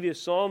the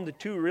previous psalm. The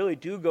two really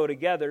do go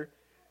together.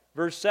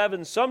 Verse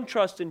 7, some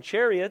trust in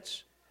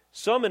chariots,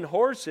 some in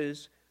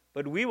horses,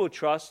 but we will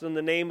trust in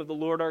the name of the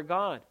Lord our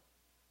God.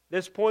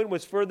 This point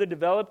was further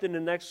developed in the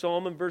next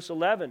psalm in verse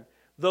 11.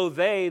 Though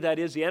they, that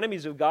is, the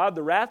enemies of God,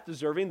 the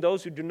wrath-deserving,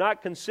 those who do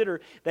not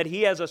consider that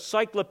He has a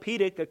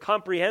cyclopedic, a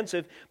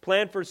comprehensive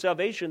plan for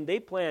salvation, they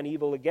plan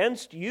evil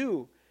against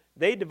you.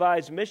 They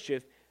devise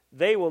mischief.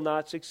 They will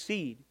not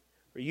succeed.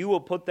 For you will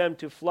put them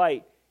to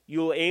flight. You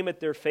will aim at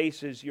their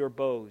faces your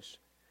bows.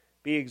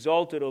 Be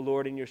exalted, O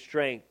Lord, in your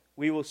strength.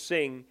 We will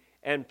sing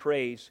and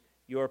praise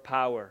your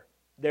power.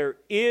 There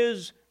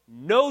is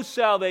no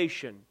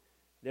salvation.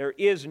 There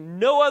is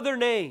no other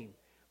name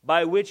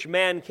by which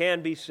man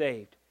can be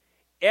saved.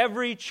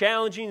 Every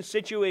challenging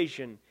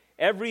situation,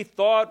 every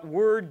thought,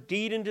 word,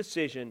 deed, and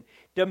decision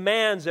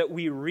demands that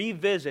we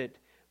revisit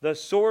the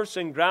source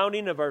and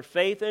grounding of our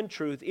faith and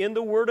truth in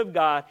the Word of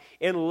God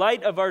in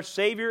light of our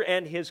Savior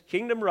and His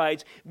kingdom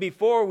rights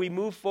before we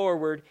move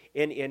forward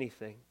in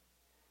anything.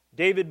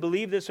 David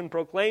believed this and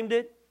proclaimed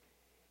it.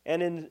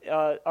 And in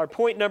our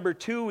point number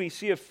 2, we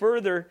see a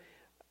further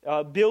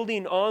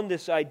building on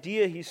this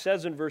idea. He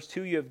says in verse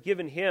 2, you have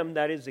given him,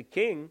 that is the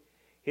king,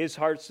 his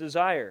heart's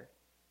desire,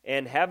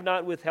 and have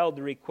not withheld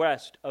the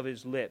request of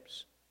his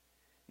lips.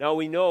 Now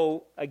we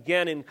know,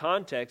 again in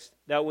context,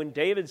 that when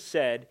David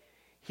said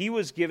he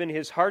was given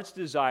his heart's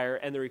desire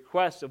and the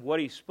request of what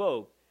he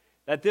spoke,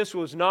 that this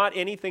was not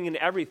anything and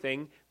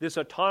everything this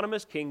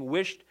autonomous king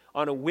wished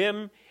on a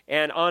whim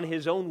and on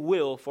his own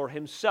will for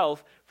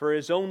himself, for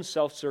his own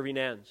self-serving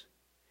ends.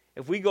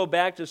 If we go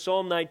back to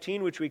Psalm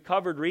 19, which we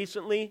covered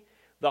recently,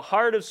 the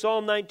heart of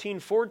Psalm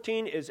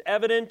 19:14 is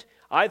evident,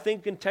 I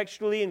think,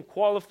 contextually in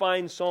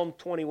qualifying Psalm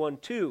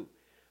 21:2.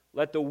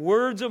 Let the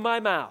words of my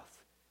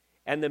mouth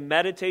and the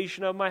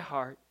meditation of my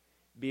heart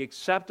be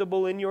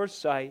acceptable in your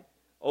sight,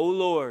 O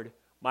Lord,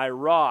 my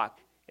rock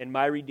and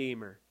my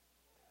redeemer.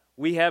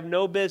 We have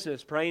no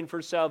business praying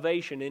for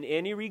salvation in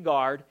any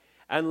regard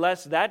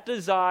unless that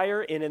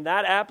desire and in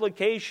that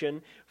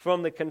application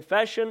from the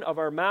confession of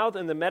our mouth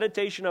and the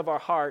meditation of our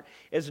heart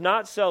is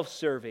not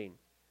self-serving,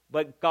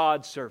 but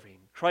God-serving,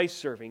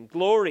 Christ-serving,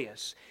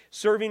 glorious,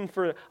 serving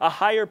for a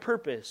higher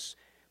purpose,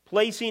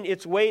 placing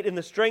its weight in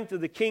the strength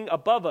of the King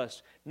above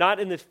us, not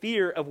in the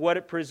fear of what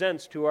it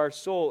presents to our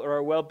soul or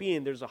our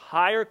well-being. There's a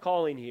higher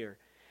calling here.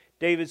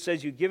 David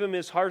says, you give him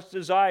his heart's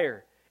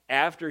desire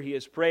after he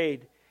has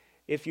prayed.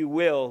 If you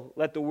will,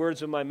 let the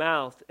words of my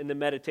mouth and the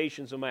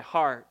meditations of my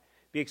heart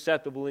be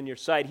acceptable in your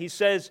sight. He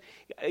says,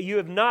 you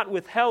have not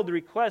withheld the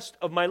request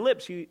of my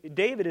lips.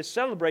 David is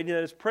celebrating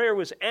that his prayer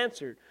was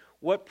answered.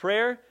 What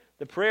prayer?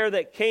 The prayer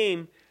that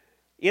came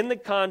in the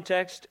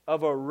context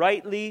of a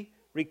rightly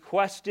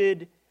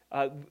requested,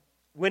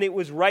 when it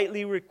was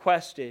rightly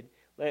requested,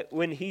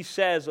 when he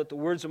says, let the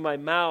words of my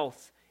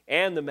mouth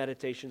and the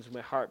meditations of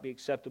my heart be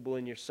acceptable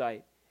in your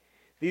sight.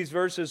 These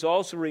verses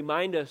also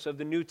remind us of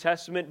the New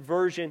Testament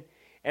version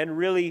and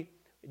really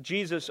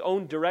Jesus'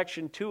 own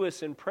direction to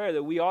us in prayer,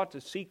 that we ought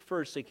to seek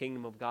first the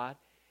kingdom of God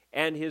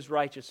and His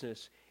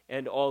righteousness,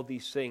 and all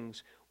these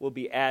things will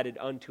be added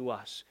unto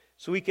us.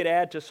 So we could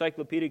add to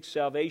cyclopedic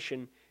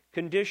salvation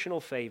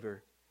conditional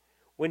favor.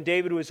 When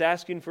David was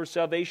asking for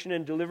salvation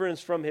and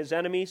deliverance from his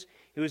enemies,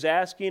 he was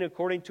asking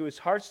according to his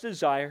heart's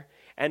desire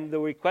and the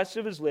requests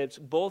of his lips,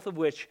 both of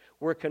which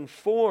were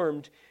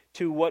conformed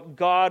to what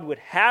God would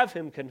have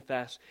him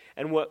confess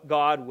and what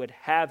God would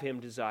have him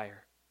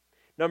desire.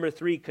 Number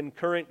 3,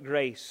 concurrent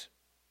grace.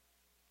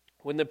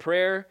 When the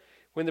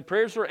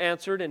prayers were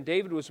answered and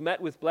David was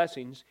met with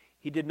blessings,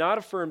 he did not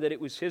affirm that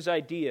it was his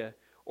idea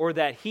or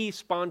that he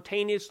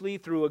spontaneously,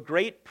 through a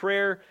great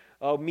prayer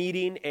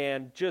meeting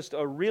and just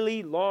a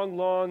really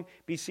long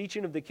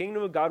beseeching of the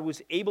kingdom of God,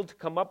 was able to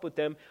come up with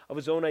them of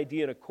his own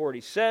idea and accord.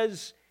 He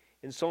says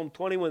in Psalm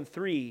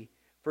 21:3,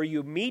 for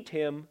you meet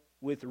him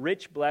with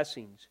rich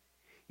blessings.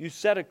 You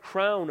set a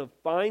crown of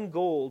fine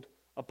gold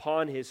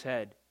upon his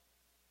head.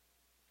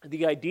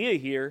 The idea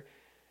here,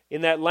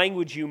 in that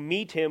language, you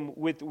meet him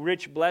with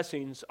rich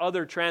blessings.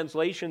 Other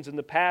translations in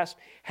the past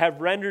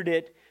have rendered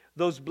it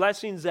those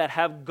blessings that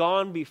have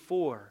gone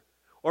before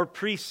or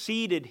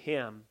preceded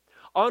him.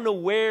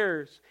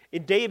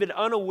 David,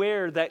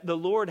 unaware that the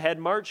Lord had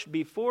marched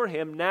before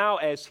him, now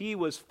as he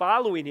was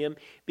following him,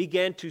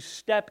 began to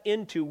step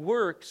into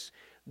works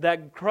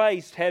that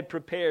Christ had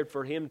prepared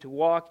for him to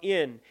walk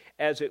in,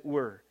 as it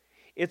were.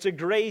 It's a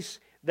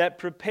grace that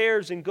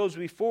prepares and goes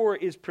before,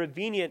 is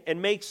prevenient,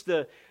 and makes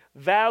the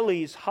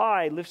valleys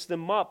high, lifts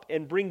them up,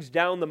 and brings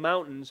down the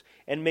mountains,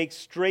 and makes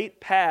straight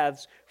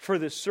paths for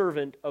the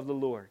servant of the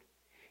Lord.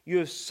 You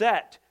have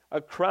set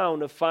a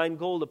crown of fine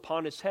gold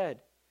upon his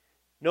head.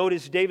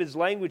 Notice David's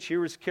language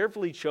here is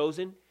carefully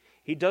chosen.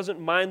 He doesn't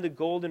mine the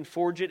gold and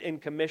forge it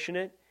and commission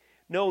it,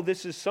 No,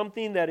 this is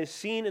something that is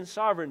seen in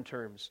sovereign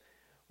terms.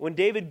 When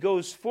David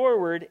goes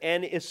forward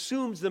and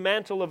assumes the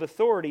mantle of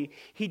authority,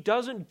 he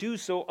doesn't do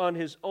so on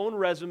his own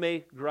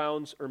resume,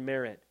 grounds, or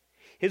merit.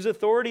 His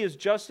authority is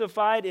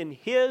justified in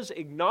his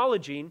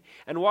acknowledging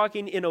and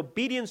walking in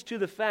obedience to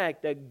the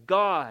fact that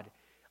God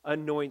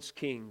anoints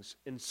kings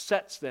and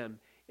sets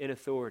them in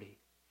authority.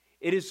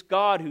 It is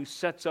God who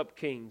sets up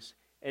kings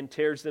and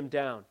tears them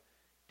down.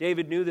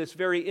 David knew this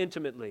very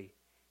intimately.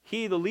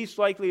 He, the least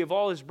likely of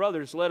all his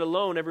brothers, let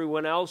alone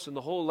everyone else in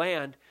the whole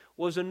land,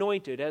 was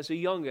anointed as the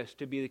youngest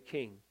to be the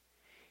king.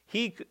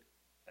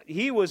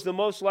 He was the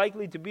most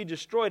likely to be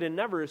destroyed and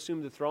never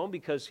assume the throne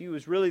because he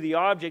was really the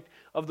object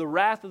of the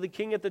wrath of the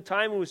king at the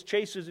time and was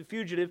chased as a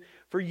fugitive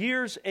for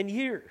years and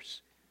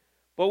years.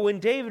 But when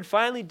David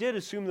finally did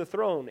assume the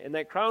throne and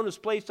that crown was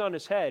placed on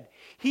his head,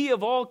 he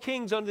of all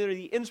kings under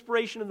the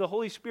inspiration of the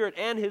Holy Spirit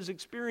and his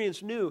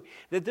experience knew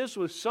that this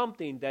was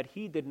something that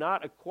he did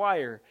not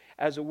acquire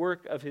as a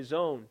work of his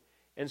own.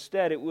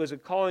 Instead, it was a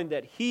calling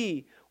that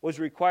he was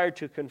required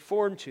to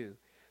conform to.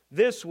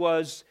 This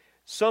was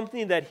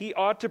something that he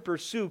ought to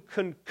pursue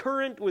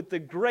concurrent with the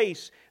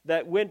grace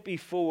that went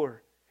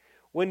before.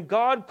 When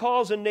God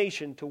calls a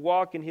nation to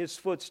walk in his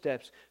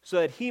footsteps so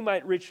that he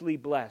might richly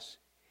bless,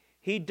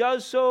 he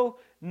does so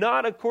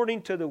not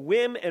according to the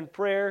whim and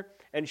prayer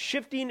and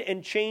shifting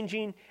and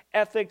changing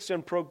ethics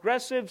and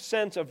progressive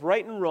sense of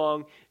right and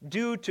wrong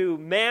due to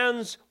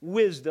man's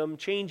wisdom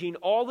changing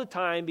all the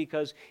time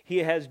because he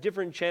has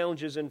different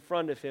challenges in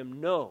front of him.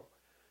 No.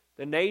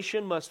 The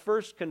nation must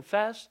first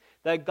confess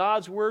that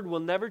God's word will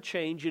never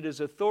change. It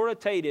is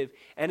authoritative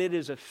and it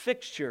is a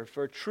fixture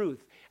for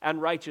truth and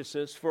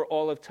righteousness for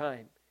all of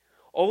time.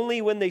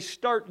 Only when they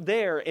start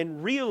there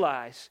and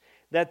realize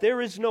that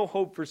there is no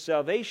hope for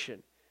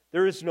salvation,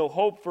 there is no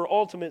hope for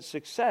ultimate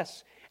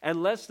success,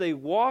 unless they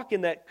walk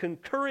in that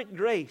concurrent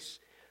grace,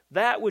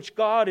 that which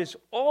God is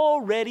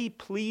already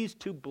pleased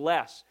to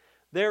bless.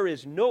 There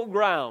is no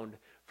ground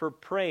for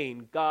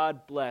praying,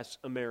 God bless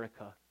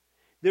America.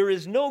 There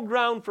is no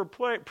ground for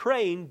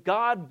praying,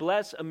 God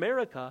bless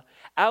America,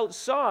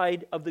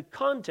 outside of the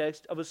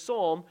context of a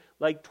psalm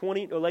like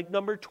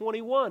number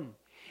 21.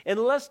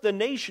 Unless the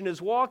nation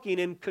is walking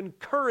in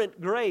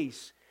concurrent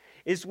grace,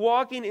 is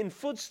walking in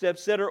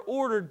footsteps that are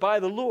ordered by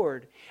the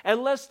Lord,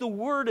 unless the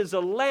word is a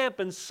lamp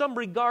in some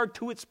regard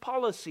to its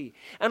policy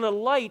and a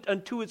light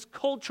unto its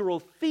cultural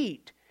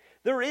feet,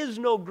 there is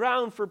no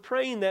ground for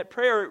praying that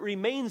prayer. It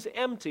remains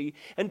empty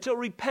until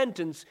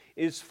repentance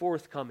is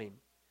forthcoming.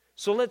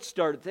 So let's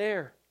start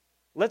there.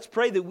 Let's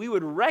pray that we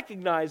would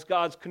recognize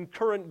God's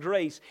concurrent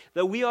grace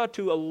that we ought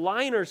to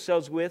align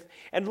ourselves with,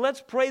 and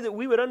let's pray that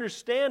we would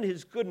understand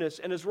his goodness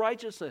and his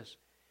righteousness.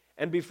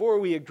 And before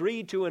we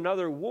agree to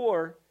another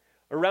war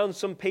around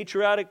some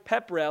patriotic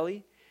pep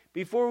rally,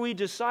 before we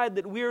decide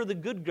that we are the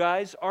good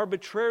guys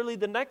arbitrarily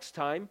the next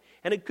time,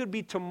 and it could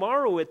be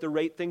tomorrow at the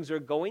rate things are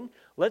going,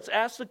 let's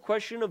ask the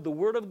question of the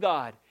Word of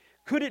God.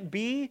 Could it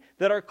be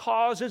that our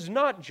cause is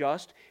not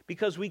just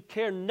because we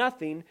care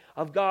nothing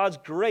of God's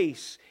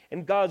grace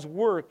and God's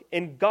work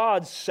and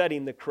God's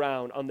setting the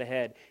crown on the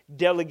head,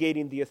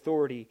 delegating the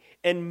authority,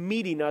 and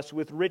meeting us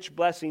with rich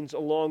blessings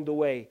along the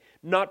way,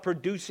 not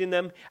producing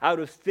them out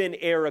of thin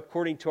air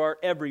according to our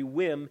every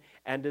whim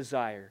and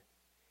desire?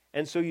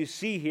 And so you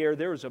see here,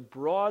 there is a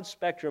broad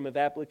spectrum of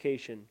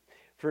application.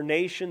 For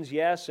nations,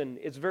 yes, and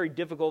it's very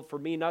difficult for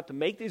me not to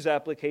make these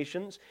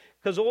applications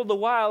because all the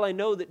while I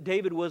know that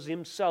David was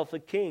himself a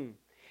king.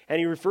 And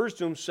he refers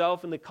to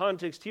himself in the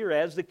context here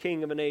as the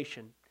king of a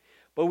nation.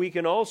 But we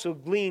can also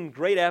glean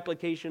great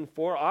application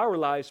for our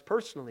lives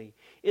personally.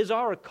 Is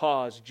our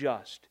cause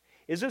just?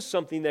 Is this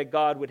something that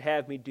God would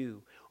have me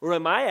do? Or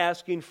am I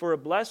asking for a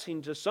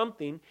blessing to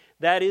something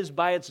that is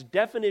by its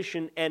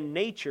definition and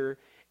nature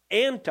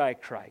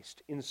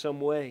antichrist in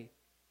some way?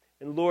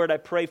 And Lord, I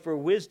pray for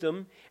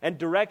wisdom and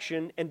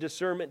direction and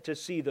discernment to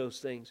see those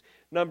things.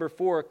 Number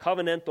 4,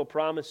 covenantal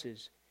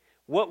promises.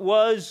 What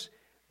was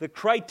the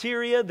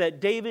criteria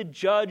that David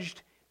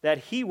judged that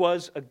he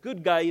was a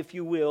good guy, if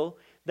you will,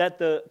 that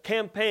the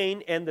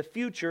campaign and the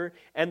future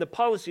and the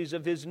policies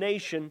of his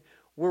nation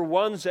were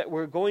ones that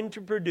were going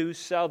to produce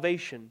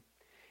salvation?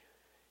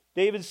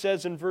 David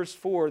says in verse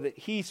 4 that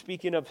he,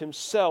 speaking of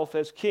himself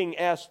as king,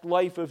 asked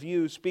life of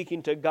you,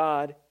 speaking to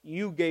God.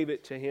 You gave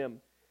it to him.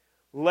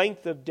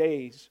 Length of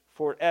days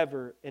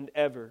forever and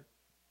ever.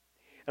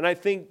 And I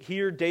think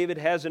here David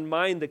has in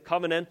mind the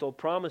covenantal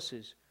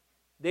promises.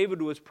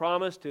 David was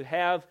promised to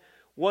have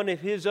one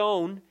of his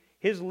own,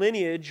 his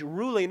lineage,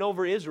 ruling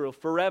over Israel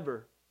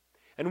forever.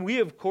 And we,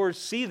 of course,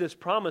 see this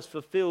promise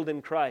fulfilled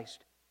in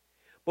Christ.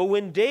 But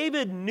when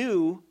David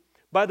knew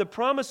by the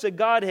promise that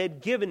God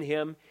had given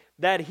him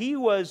that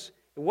it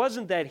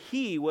wasn't that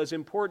he was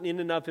important in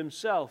and of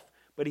himself,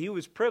 but he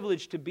was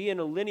privileged to be in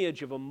a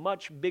lineage of a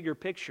much bigger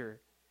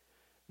picture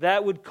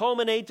that would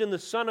culminate in the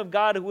Son of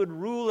God who would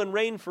rule and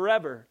reign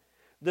forever.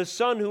 The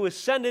Son who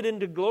ascended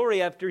into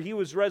glory after he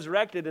was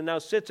resurrected and now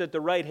sits at the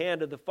right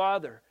hand of the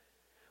Father.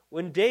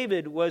 When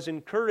David was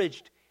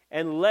encouraged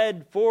and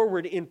led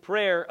forward in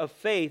prayer of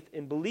faith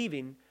and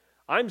believing,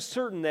 I'm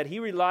certain that he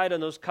relied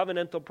on those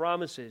covenantal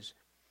promises.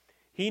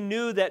 He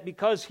knew that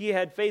because he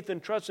had faith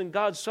and trust in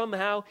God,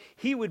 somehow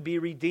he would be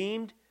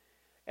redeemed,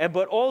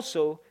 but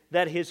also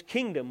that his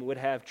kingdom would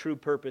have true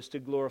purpose to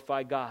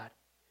glorify God.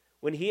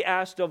 When he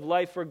asked of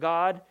life for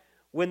God,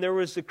 when there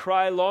was the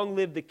cry, "Long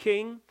live the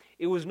King,"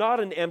 it was not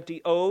an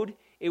empty ode.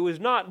 It was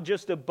not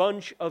just a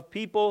bunch of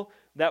people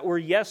that were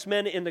yes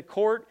men in the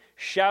court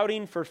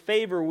shouting for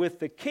favor with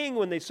the king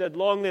when they said,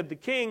 "Long live the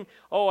king."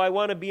 Oh, I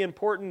want to be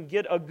important,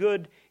 get a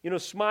good,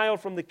 smile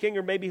from the king,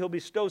 or maybe he'll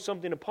bestow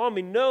something upon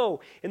me. No,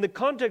 in the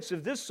context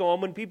of this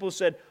psalm, when people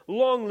said,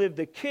 "Long live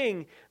the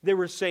king," they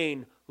were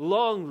saying,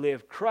 "Long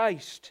live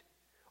Christ."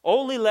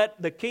 Only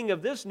let the king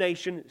of this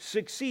nation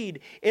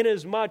succeed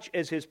inasmuch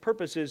as his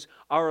purposes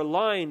are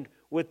aligned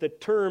with the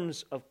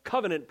terms of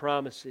covenant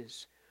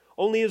promises.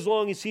 Only as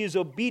long as he is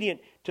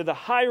obedient to the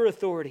higher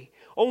authority,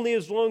 only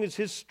as long as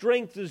his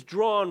strength is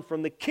drawn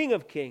from the King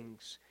of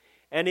Kings,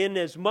 and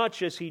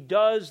inasmuch as he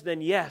does,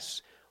 then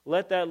yes,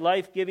 let that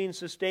life-giving,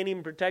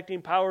 sustaining,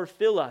 protecting power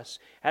fill us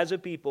as a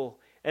people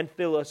and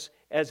fill us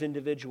as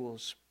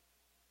individuals.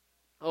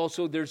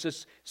 Also, there's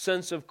this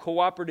sense of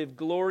cooperative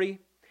glory,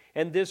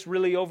 and this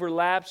really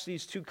overlaps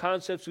these two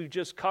concepts we've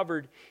just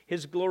covered.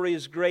 His glory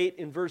is great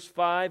in verse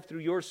 5 through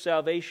your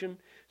salvation.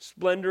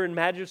 Splendor and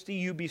majesty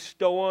you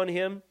bestow on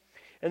him.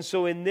 And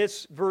so in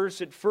this verse,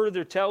 it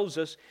further tells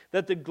us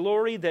that the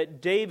glory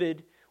that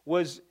David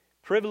was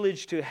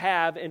privileged to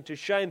have and to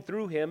shine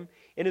through him,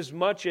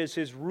 inasmuch as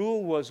his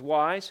rule was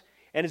wise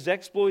and his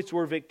exploits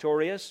were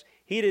victorious,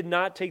 he did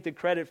not take the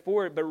credit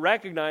for it, but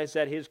recognized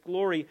that his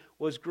glory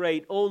was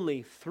great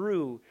only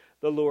through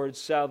the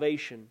Lord's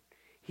salvation.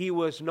 He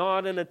was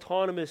not an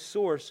autonomous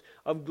source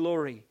of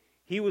glory.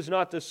 He was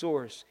not the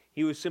source.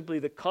 He was simply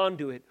the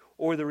conduit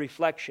or the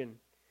reflection.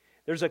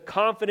 There's a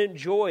confident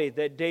joy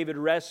that David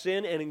rests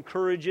in and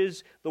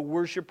encourages the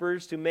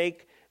worshipers to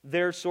make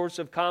their source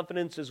of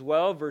confidence as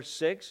well. Verse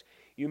 6,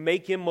 you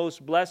make him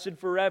most blessed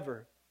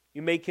forever.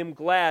 You make him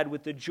glad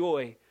with the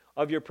joy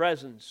of your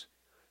presence.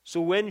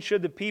 So when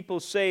should the people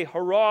say,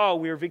 "Hurrah,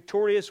 we are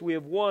victorious, we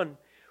have won"?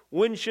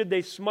 When should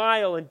they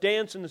smile and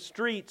dance in the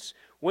streets?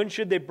 When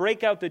should they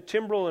break out the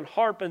timbrel and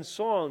harp and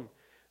song?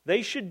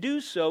 They should do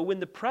so when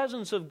the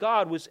presence of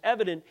God was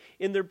evident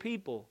in their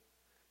people.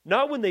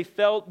 Not when they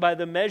felt by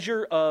the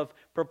measure of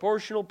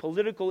proportional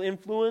political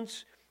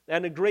influence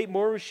and a great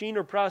war machine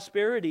or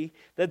prosperity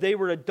that they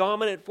were a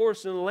dominant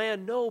force in the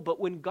land. No, but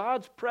when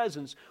God's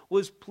presence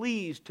was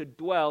pleased to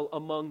dwell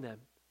among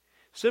them.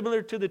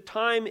 Similar to the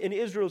time in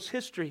Israel's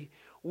history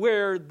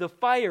where the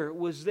fire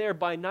was there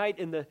by night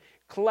and the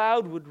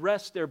cloud would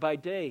rest there by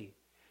day.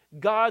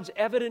 God's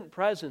evident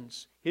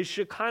presence, His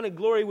Shekinah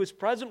glory, was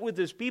present with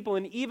His people,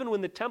 and even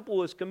when the temple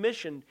was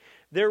commissioned,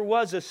 there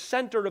was a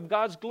center of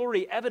God's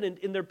glory evident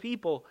in their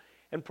people.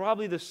 And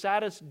probably the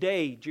saddest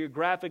day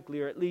geographically,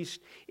 or at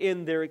least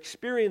in their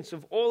experience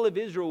of all of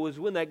Israel, was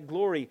when that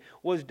glory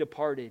was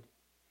departed.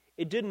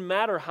 It didn't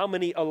matter how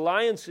many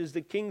alliances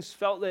the kings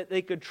felt that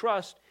they could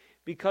trust,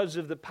 because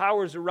of the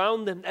powers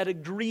around them that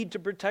agreed to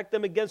protect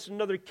them against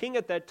another king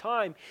at that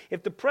time.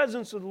 If the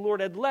presence of the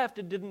Lord had left,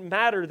 it didn't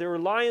matter their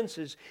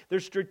alliances, their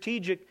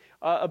strategic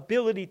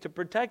ability to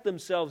protect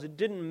themselves. It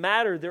didn't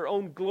matter their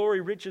own glory,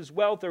 riches,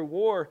 wealth, or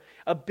war,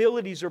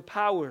 abilities, or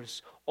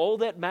powers. All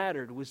that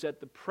mattered was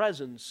that the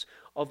presence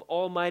of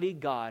Almighty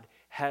God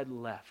had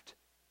left.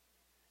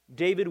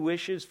 David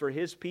wishes for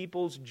his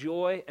people's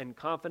joy and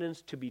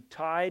confidence to be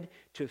tied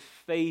to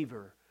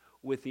favor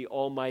with the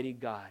Almighty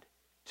God.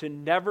 To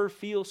never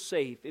feel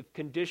safe if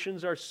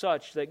conditions are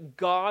such that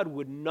God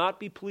would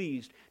not be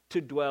pleased to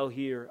dwell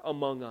here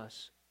among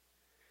us.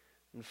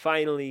 And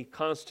finally,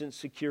 constant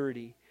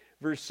security.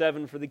 Verse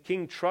 7, for the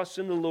king trusts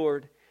in the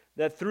Lord,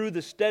 that through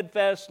the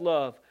steadfast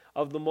love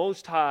of the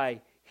Most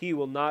High, he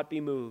will not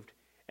be moved.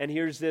 And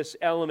here's this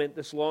element,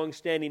 this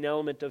long-standing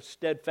element of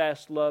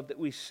steadfast love that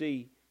we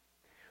see.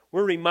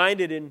 We're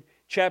reminded in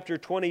chapter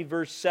 20,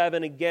 verse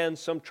 7, again,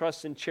 some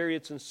trust in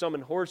chariots and some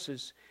in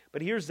horses.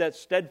 But here's that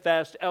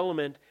steadfast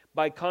element,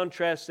 by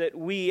contrast, that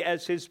we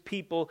as His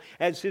people,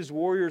 as His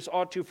warriors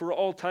ought to for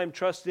all time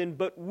trust in.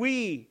 But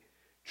we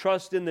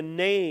trust in the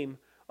name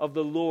of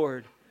the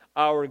Lord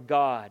our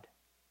God.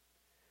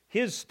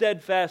 His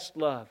steadfast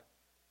love.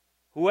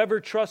 Whoever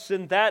trusts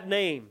in that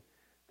name,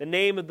 the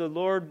name of the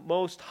Lord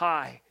Most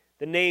High,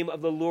 the name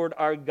of the Lord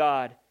our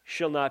God,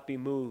 shall not be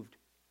moved.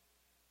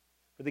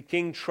 For the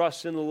king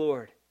trusts in the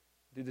Lord.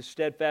 Through the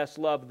steadfast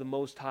love of the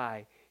Most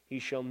High, he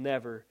shall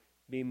never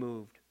be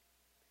moved.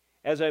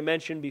 As I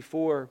mentioned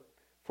before,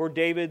 for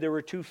David, there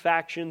were two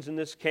factions in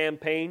this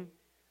campaign.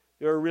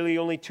 There are really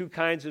only two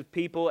kinds of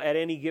people at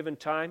any given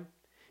time.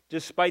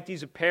 Despite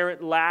these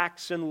apparent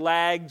lacks and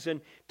lags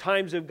and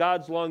times of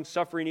God's long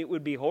suffering, it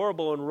would be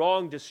horrible and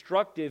wrong,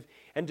 destructive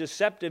and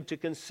deceptive to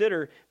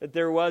consider that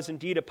there was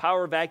indeed a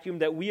power vacuum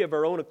that we of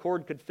our own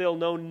accord could fill.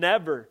 No,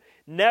 never,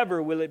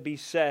 never will it be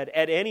said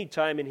at any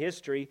time in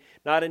history,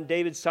 not in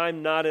David's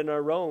time, not in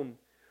our own.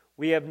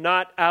 We have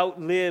not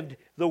outlived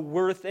the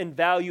worth and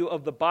value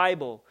of the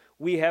Bible.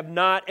 We have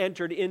not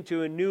entered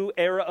into a new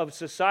era of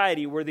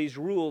society where these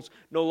rules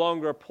no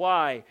longer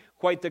apply.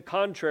 Quite the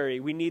contrary,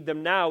 we need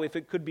them now, if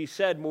it could be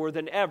said, more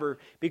than ever,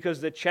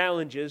 because the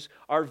challenges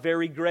are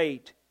very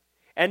great.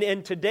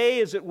 And today,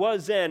 as it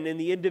was then, in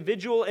the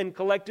individual and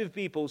collective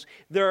peoples,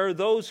 there are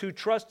those who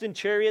trust in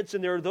chariots,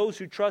 and there are those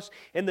who trust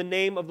in the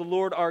name of the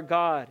Lord our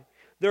God.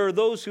 There are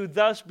those who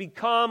thus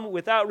become,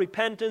 without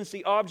repentance,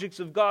 the objects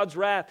of God's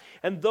wrath,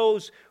 and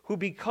those who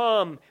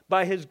become,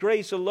 by His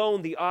grace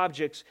alone, the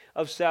objects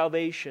of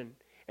salvation.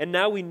 And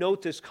now we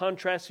note this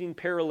contrasting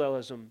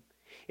parallelism.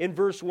 In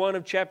verse 1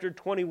 of chapter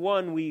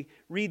 21, we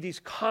read these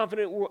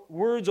confident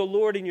words, O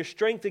Lord, in your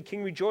strength the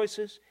king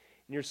rejoices,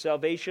 in your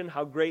salvation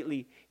how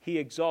greatly He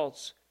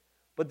exalts.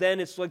 But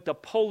then it's like the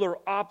polar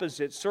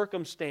opposite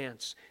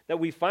circumstance that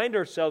we find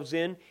ourselves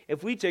in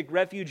if we take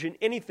refuge in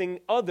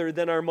anything other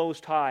than our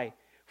Most High.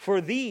 For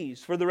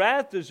these, for the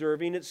wrath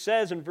deserving, it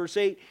says in verse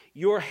 8,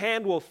 your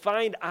hand will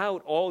find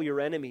out all your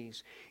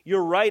enemies.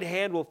 Your right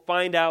hand will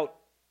find out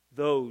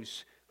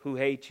those who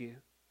hate you.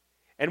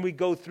 And we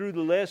go through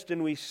the list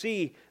and we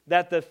see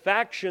that the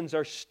factions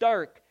are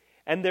stark,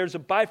 and there's a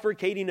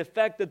bifurcating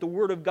effect that the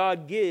Word of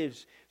God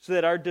gives so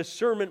that our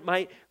discernment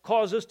might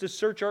cause us to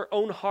search our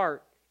own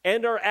heart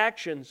and our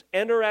actions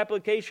and our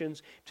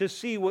applications to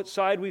see what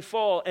side we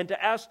fall, and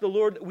to ask the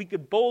Lord that we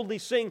could boldly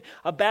sing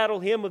a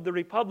battle hymn of the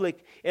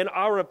Republic in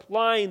our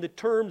applying the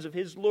terms of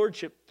His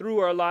Lordship through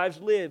our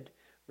lives lived.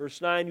 Verse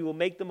 9, you will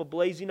make them a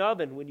blazing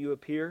oven when you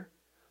appear.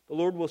 The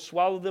Lord will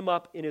swallow them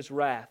up in His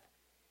wrath.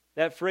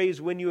 That phrase,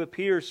 when you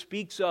appear,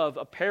 speaks of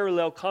a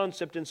parallel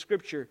concept in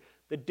Scripture,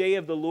 the day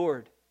of the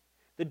Lord,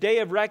 the day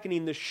of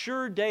reckoning, the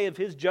sure day of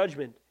His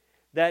judgment,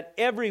 that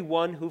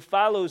everyone who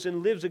follows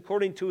and lives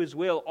according to His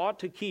will ought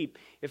to keep,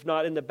 if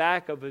not in the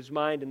back of his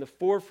mind, in the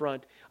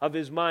forefront of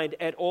his mind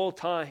at all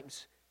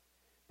times.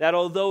 That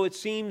although it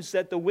seems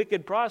that the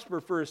wicked prosper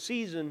for a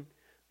season,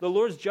 the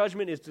Lord's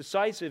judgment is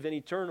decisive and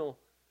eternal.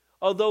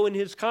 Although in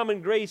His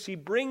common grace He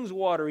brings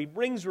water, He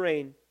brings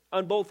rain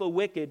on both the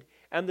wicked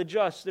and the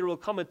just, there will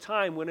come a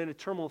time when an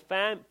eternal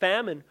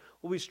famine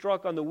will be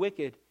struck on the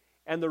wicked,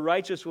 and the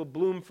righteous will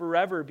bloom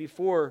forever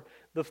before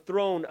the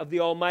throne of the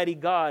Almighty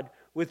God,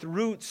 with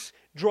roots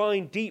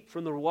drawing deep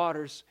from the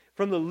waters,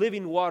 from the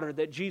living water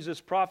that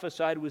Jesus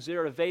prophesied was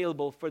there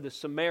available for the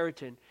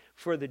Samaritan,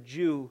 for the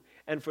Jew,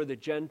 and for the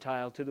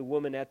Gentile, to the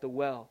woman at the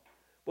well.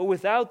 But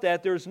without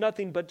that, there is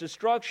nothing but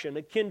destruction,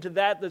 akin to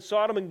that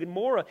Sodom and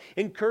Gomorrah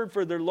incurred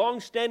for their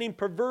long-standing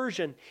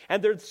perversion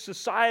and their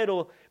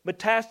societal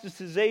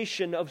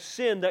metastasization of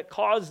sin that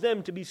caused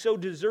them to be so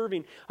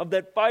deserving of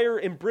that fire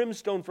and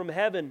brimstone from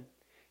heaven.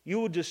 You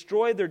will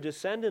destroy their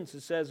descendants,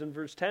 it says in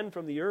verse 10,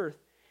 from the earth,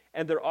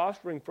 and their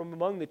offspring from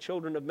among the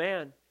children of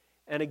man.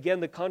 And again,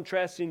 the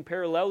contrasting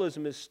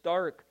parallelism is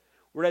stark.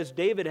 Whereas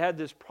David had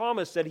this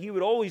promise that he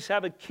would always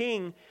have a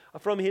king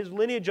from his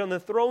lineage on the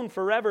throne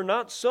forever,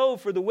 not so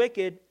for the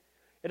wicked.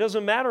 It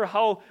doesn't matter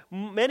how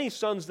many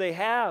sons they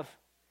have.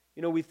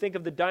 You know, we think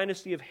of the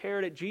dynasty of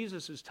Herod at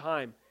Jesus'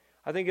 time.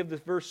 I think of the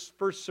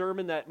first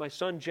sermon that my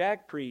son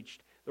Jack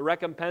preached, The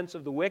Recompense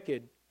of the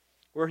Wicked,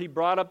 where he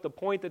brought up the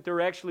point that there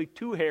were actually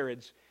two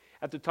Herods.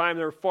 At the time,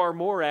 there were far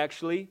more,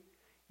 actually.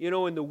 You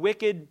know, in the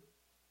wicked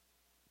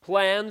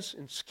plans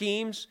and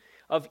schemes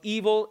of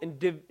evil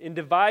and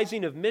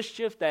devising of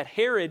mischief that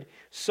Herod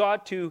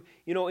sought to,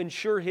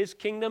 ensure his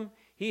kingdom,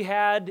 he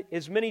had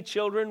as many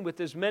children with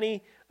as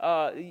many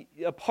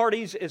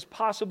parties as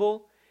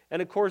possible,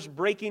 and of course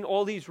breaking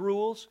all these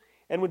rules.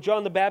 And when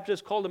John the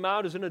Baptist called him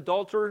out as an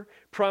adulterer,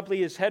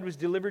 promptly his head was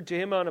delivered to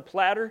him on a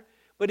platter.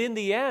 But in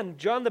the end,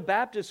 John the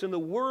Baptist and the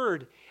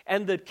Word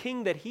and the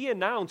king that he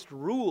announced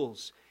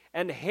rules,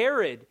 and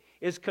Herod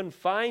is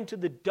confined to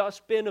the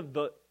dustbin of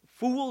the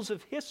fools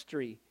of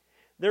history.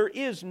 There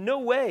is no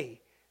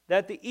way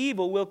that the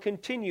evil will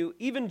continue,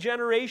 even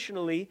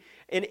generationally,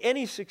 in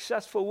any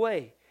successful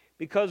way,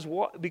 because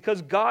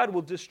God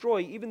will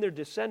destroy even their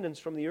descendants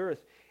from the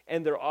earth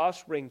and their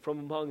offspring from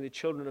among the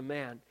children of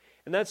man.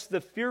 And that's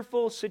the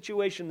fearful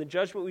situation, the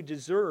judgment we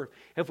deserve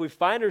if we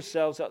find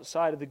ourselves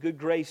outside of the good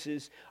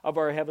graces of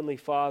our Heavenly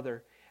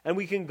Father. And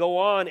we can go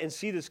on and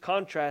see this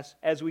contrast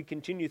as we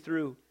continue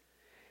through.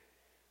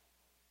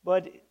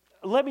 But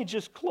let me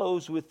just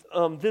close with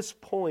this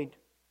point.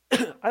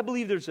 I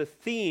believe there's a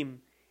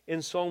theme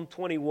in Psalm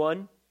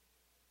 21,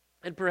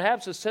 and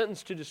perhaps a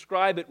sentence to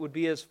describe it would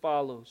be as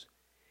follows.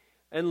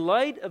 In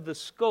light of the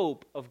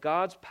scope of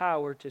God's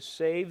power to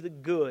save the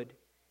good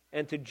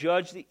and to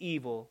judge the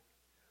evil,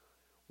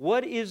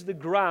 what is the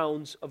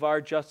grounds of our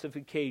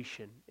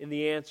justification? And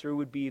the answer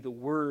would be the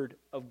Word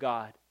of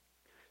God.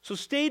 So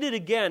stated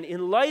again,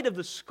 in light of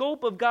the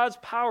scope of God's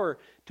power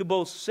to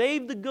both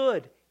save the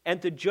good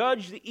and to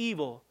judge the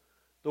evil,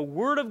 the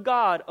Word of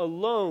God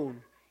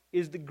alone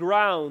is the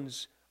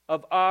grounds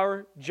of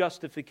our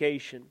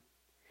justification.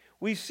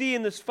 We see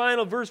in this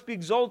final verse, be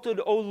exalted,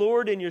 O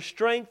Lord, in your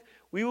strength.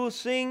 We will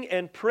sing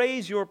and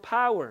praise your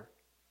power.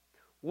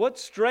 What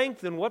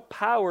strength and what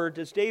power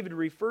does David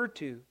refer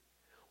to?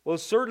 Well,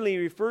 certainly he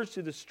refers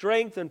to the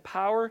strength and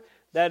power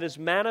that is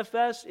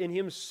manifest in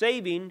him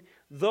saving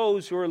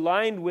those who are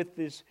aligned with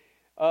this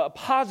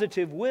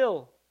positive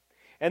will.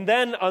 And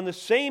then on the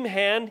same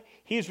hand,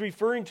 he's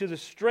referring to the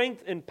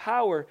strength and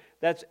power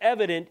that's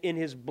evident in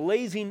his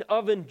blazing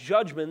oven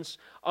judgments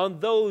on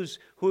those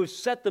who have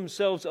set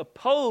themselves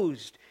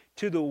opposed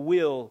to the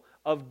will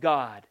of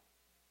God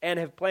and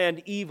have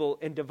planned evil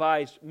and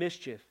devised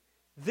mischief.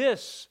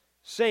 This,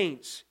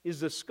 saints,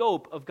 is the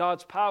scope of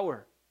God's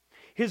power.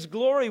 His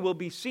glory will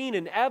be seen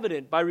and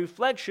evident by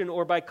reflection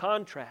or by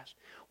contrast,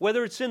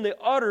 whether it's in the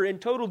utter and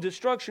total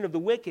destruction of the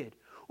wicked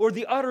or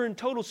the utter and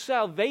total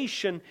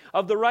salvation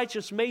of the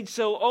righteous made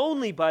so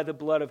only by the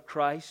blood of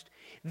Christ.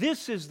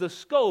 This is the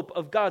scope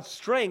of God's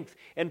strength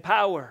and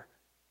power.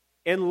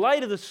 In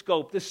light of the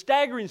scope, the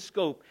staggering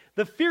scope,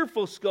 the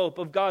fearful scope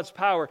of God's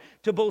power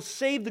to both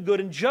save the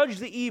good and judge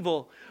the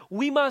evil,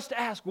 we must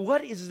ask,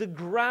 what is the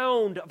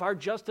ground of our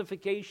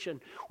justification?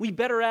 We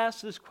better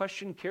ask this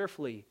question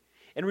carefully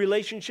in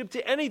relationship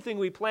to anything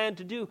we plan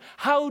to do.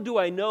 How do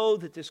I know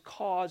that this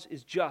cause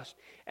is just?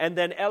 And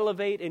then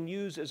elevate and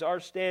use as our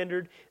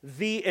standard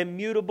the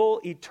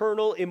immutable,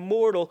 eternal,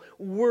 immortal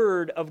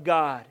Word of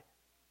God.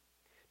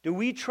 Do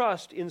we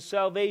trust in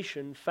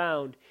salvation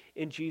found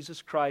in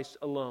Jesus Christ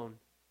alone?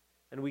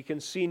 And we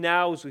can see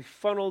now as we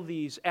funnel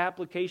these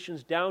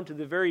applications down to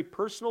the very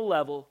personal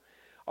level,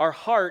 our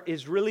heart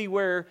is really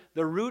where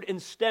the root and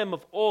stem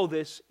of all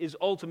this is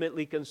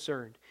ultimately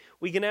concerned.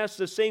 We can ask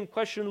the same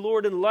question,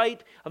 Lord, in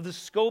light of the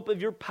scope of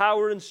your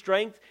power and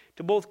strength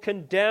to both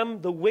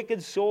condemn the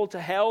wicked soul to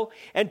hell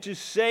and to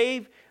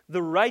save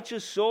the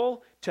righteous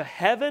soul to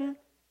heaven,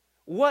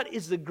 what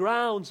is the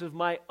grounds of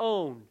my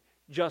own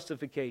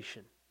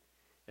justification?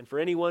 And for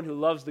anyone who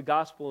loves the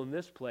gospel in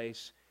this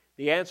place,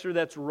 the answer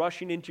that's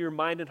rushing into your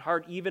mind and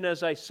heart, even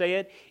as I say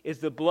it, is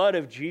the blood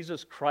of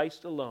Jesus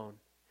Christ alone.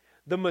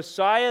 The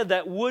Messiah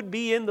that would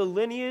be in the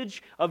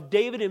lineage of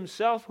David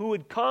himself, who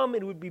would come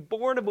and would be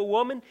born of a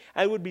woman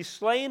and would be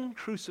slain and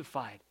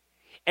crucified,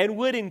 and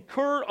would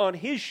incur on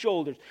his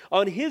shoulders,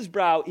 on his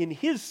brow, in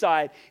his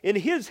side, in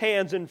his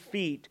hands and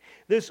feet,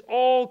 this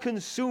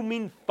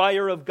all-consuming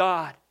fire of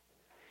God.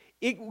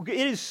 It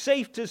is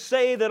safe to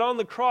say that on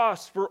the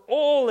cross, for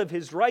all of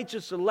his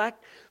righteous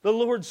elect, the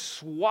Lord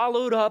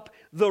swallowed up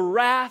the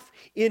wrath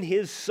in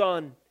his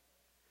Son.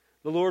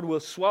 The Lord will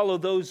swallow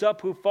those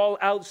up who fall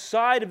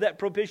outside of that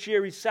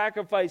propitiatory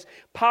sacrifice,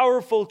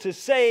 powerful to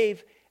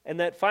save in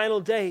that final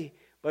day.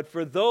 But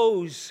for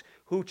those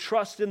who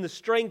trust in the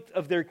strength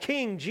of their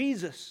King,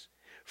 Jesus,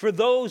 for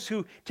those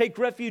who take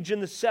refuge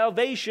in the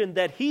salvation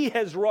that He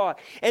has wrought,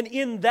 and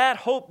in that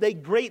hope they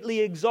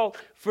greatly exult,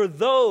 for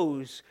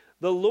those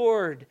the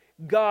Lord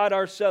God,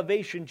 our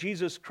salvation,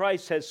 Jesus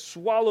Christ, has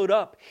swallowed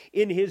up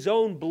in His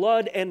own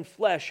blood and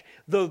flesh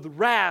the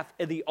wrath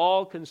and the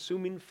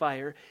all-consuming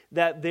fire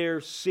that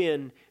their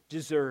sin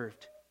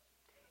deserved.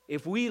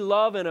 If we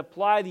love and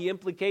apply the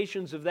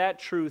implications of that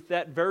truth,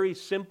 that very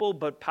simple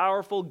but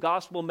powerful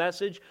gospel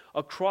message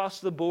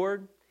across the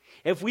board,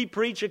 if we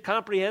preach a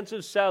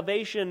comprehensive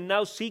salvation and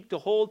now seek to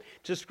hold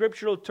to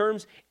scriptural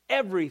terms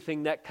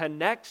everything that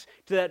connects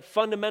to that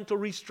fundamental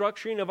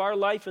restructuring of our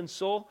life and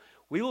soul,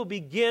 we will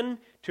begin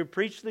to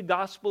preach the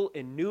gospel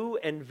in new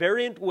and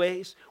variant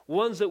ways,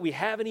 ones that we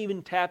haven't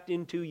even tapped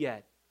into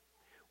yet.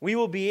 We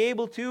will be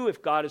able to,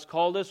 if God has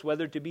called us,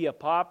 whether to be a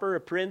pauper,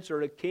 a prince,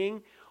 or a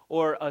king,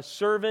 or a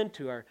servant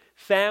to our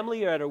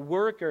family, or at our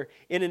work, or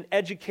in an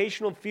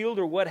educational field,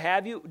 or what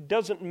have you. It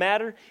doesn't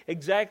matter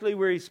exactly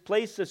where He's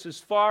placed us as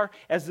far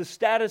as the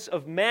status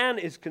of man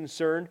is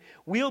concerned.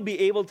 We'll be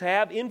able to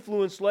have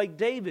influence like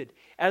David.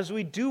 As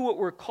we do what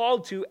we're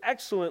called to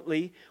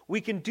excellently,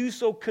 we can do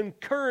so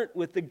concurrent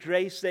with the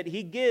grace that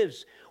He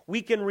gives.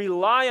 We can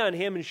rely on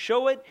Him and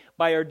show it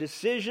by our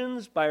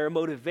decisions, by our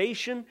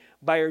motivation,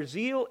 by our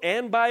zeal,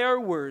 and by our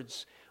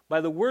words,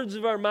 by the words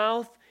of our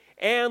mouth,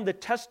 and the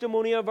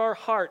testimony of our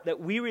heart, that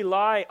we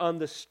rely on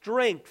the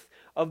strength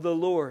of the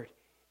Lord,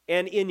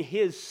 and in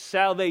His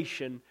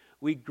salvation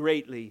we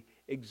greatly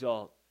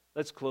exalt.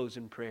 Let's close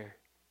in prayer.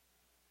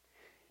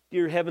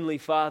 Dear Heavenly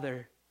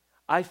Father,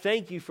 I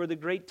thank You for the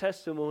great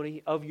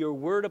testimony of Your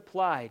Word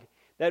applied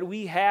that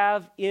we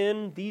have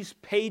in these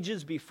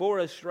pages before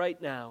us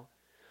right now.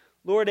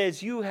 Lord,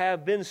 as You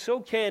have been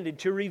so candid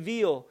to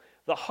reveal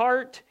the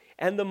heart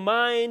and the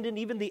mind and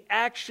even the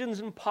actions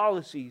and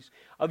policies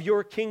of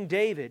Your King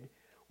David,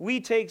 we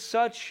take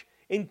such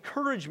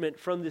encouragement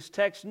from this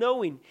text,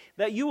 knowing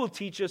that You will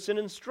teach us and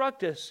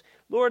instruct us,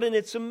 Lord, and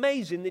it's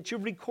amazing that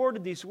You've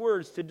recorded these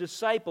words to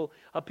disciple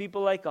a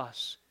people like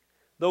us.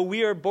 Though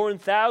we are born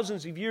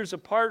thousands of years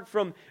apart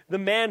from the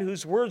man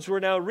whose words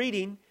we're now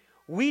reading,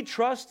 we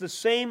trust the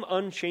same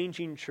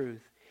unchanging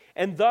truth,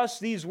 and thus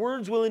these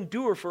words will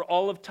endure for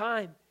all of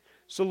time.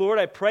 So, Lord,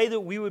 I pray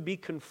that we would be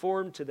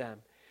conformed to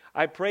them.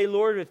 I pray,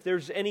 Lord, if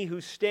there's any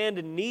who stand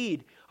in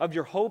need of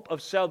Your hope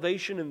of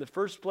salvation in the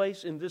first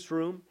place in this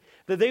room,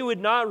 that they would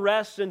not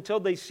rest until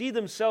they see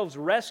themselves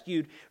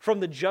rescued from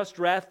the just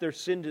wrath their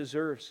sin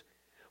deserves.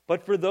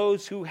 But for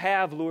those who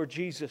have, Lord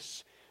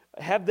Jesus,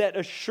 have that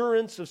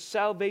assurance of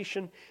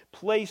salvation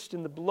placed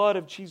in the blood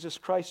of Jesus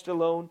Christ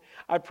alone.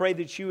 I pray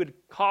that you would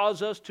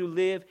cause us to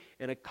live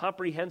in a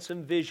comprehensive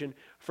vision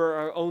for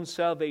our own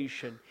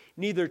salvation,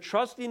 neither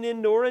trusting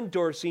in nor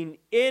endorsing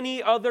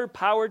any other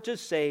power to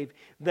save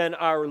than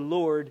our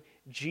Lord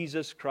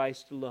Jesus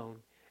Christ alone.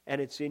 And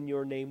it's in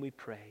your name we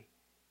pray.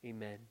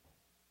 Amen.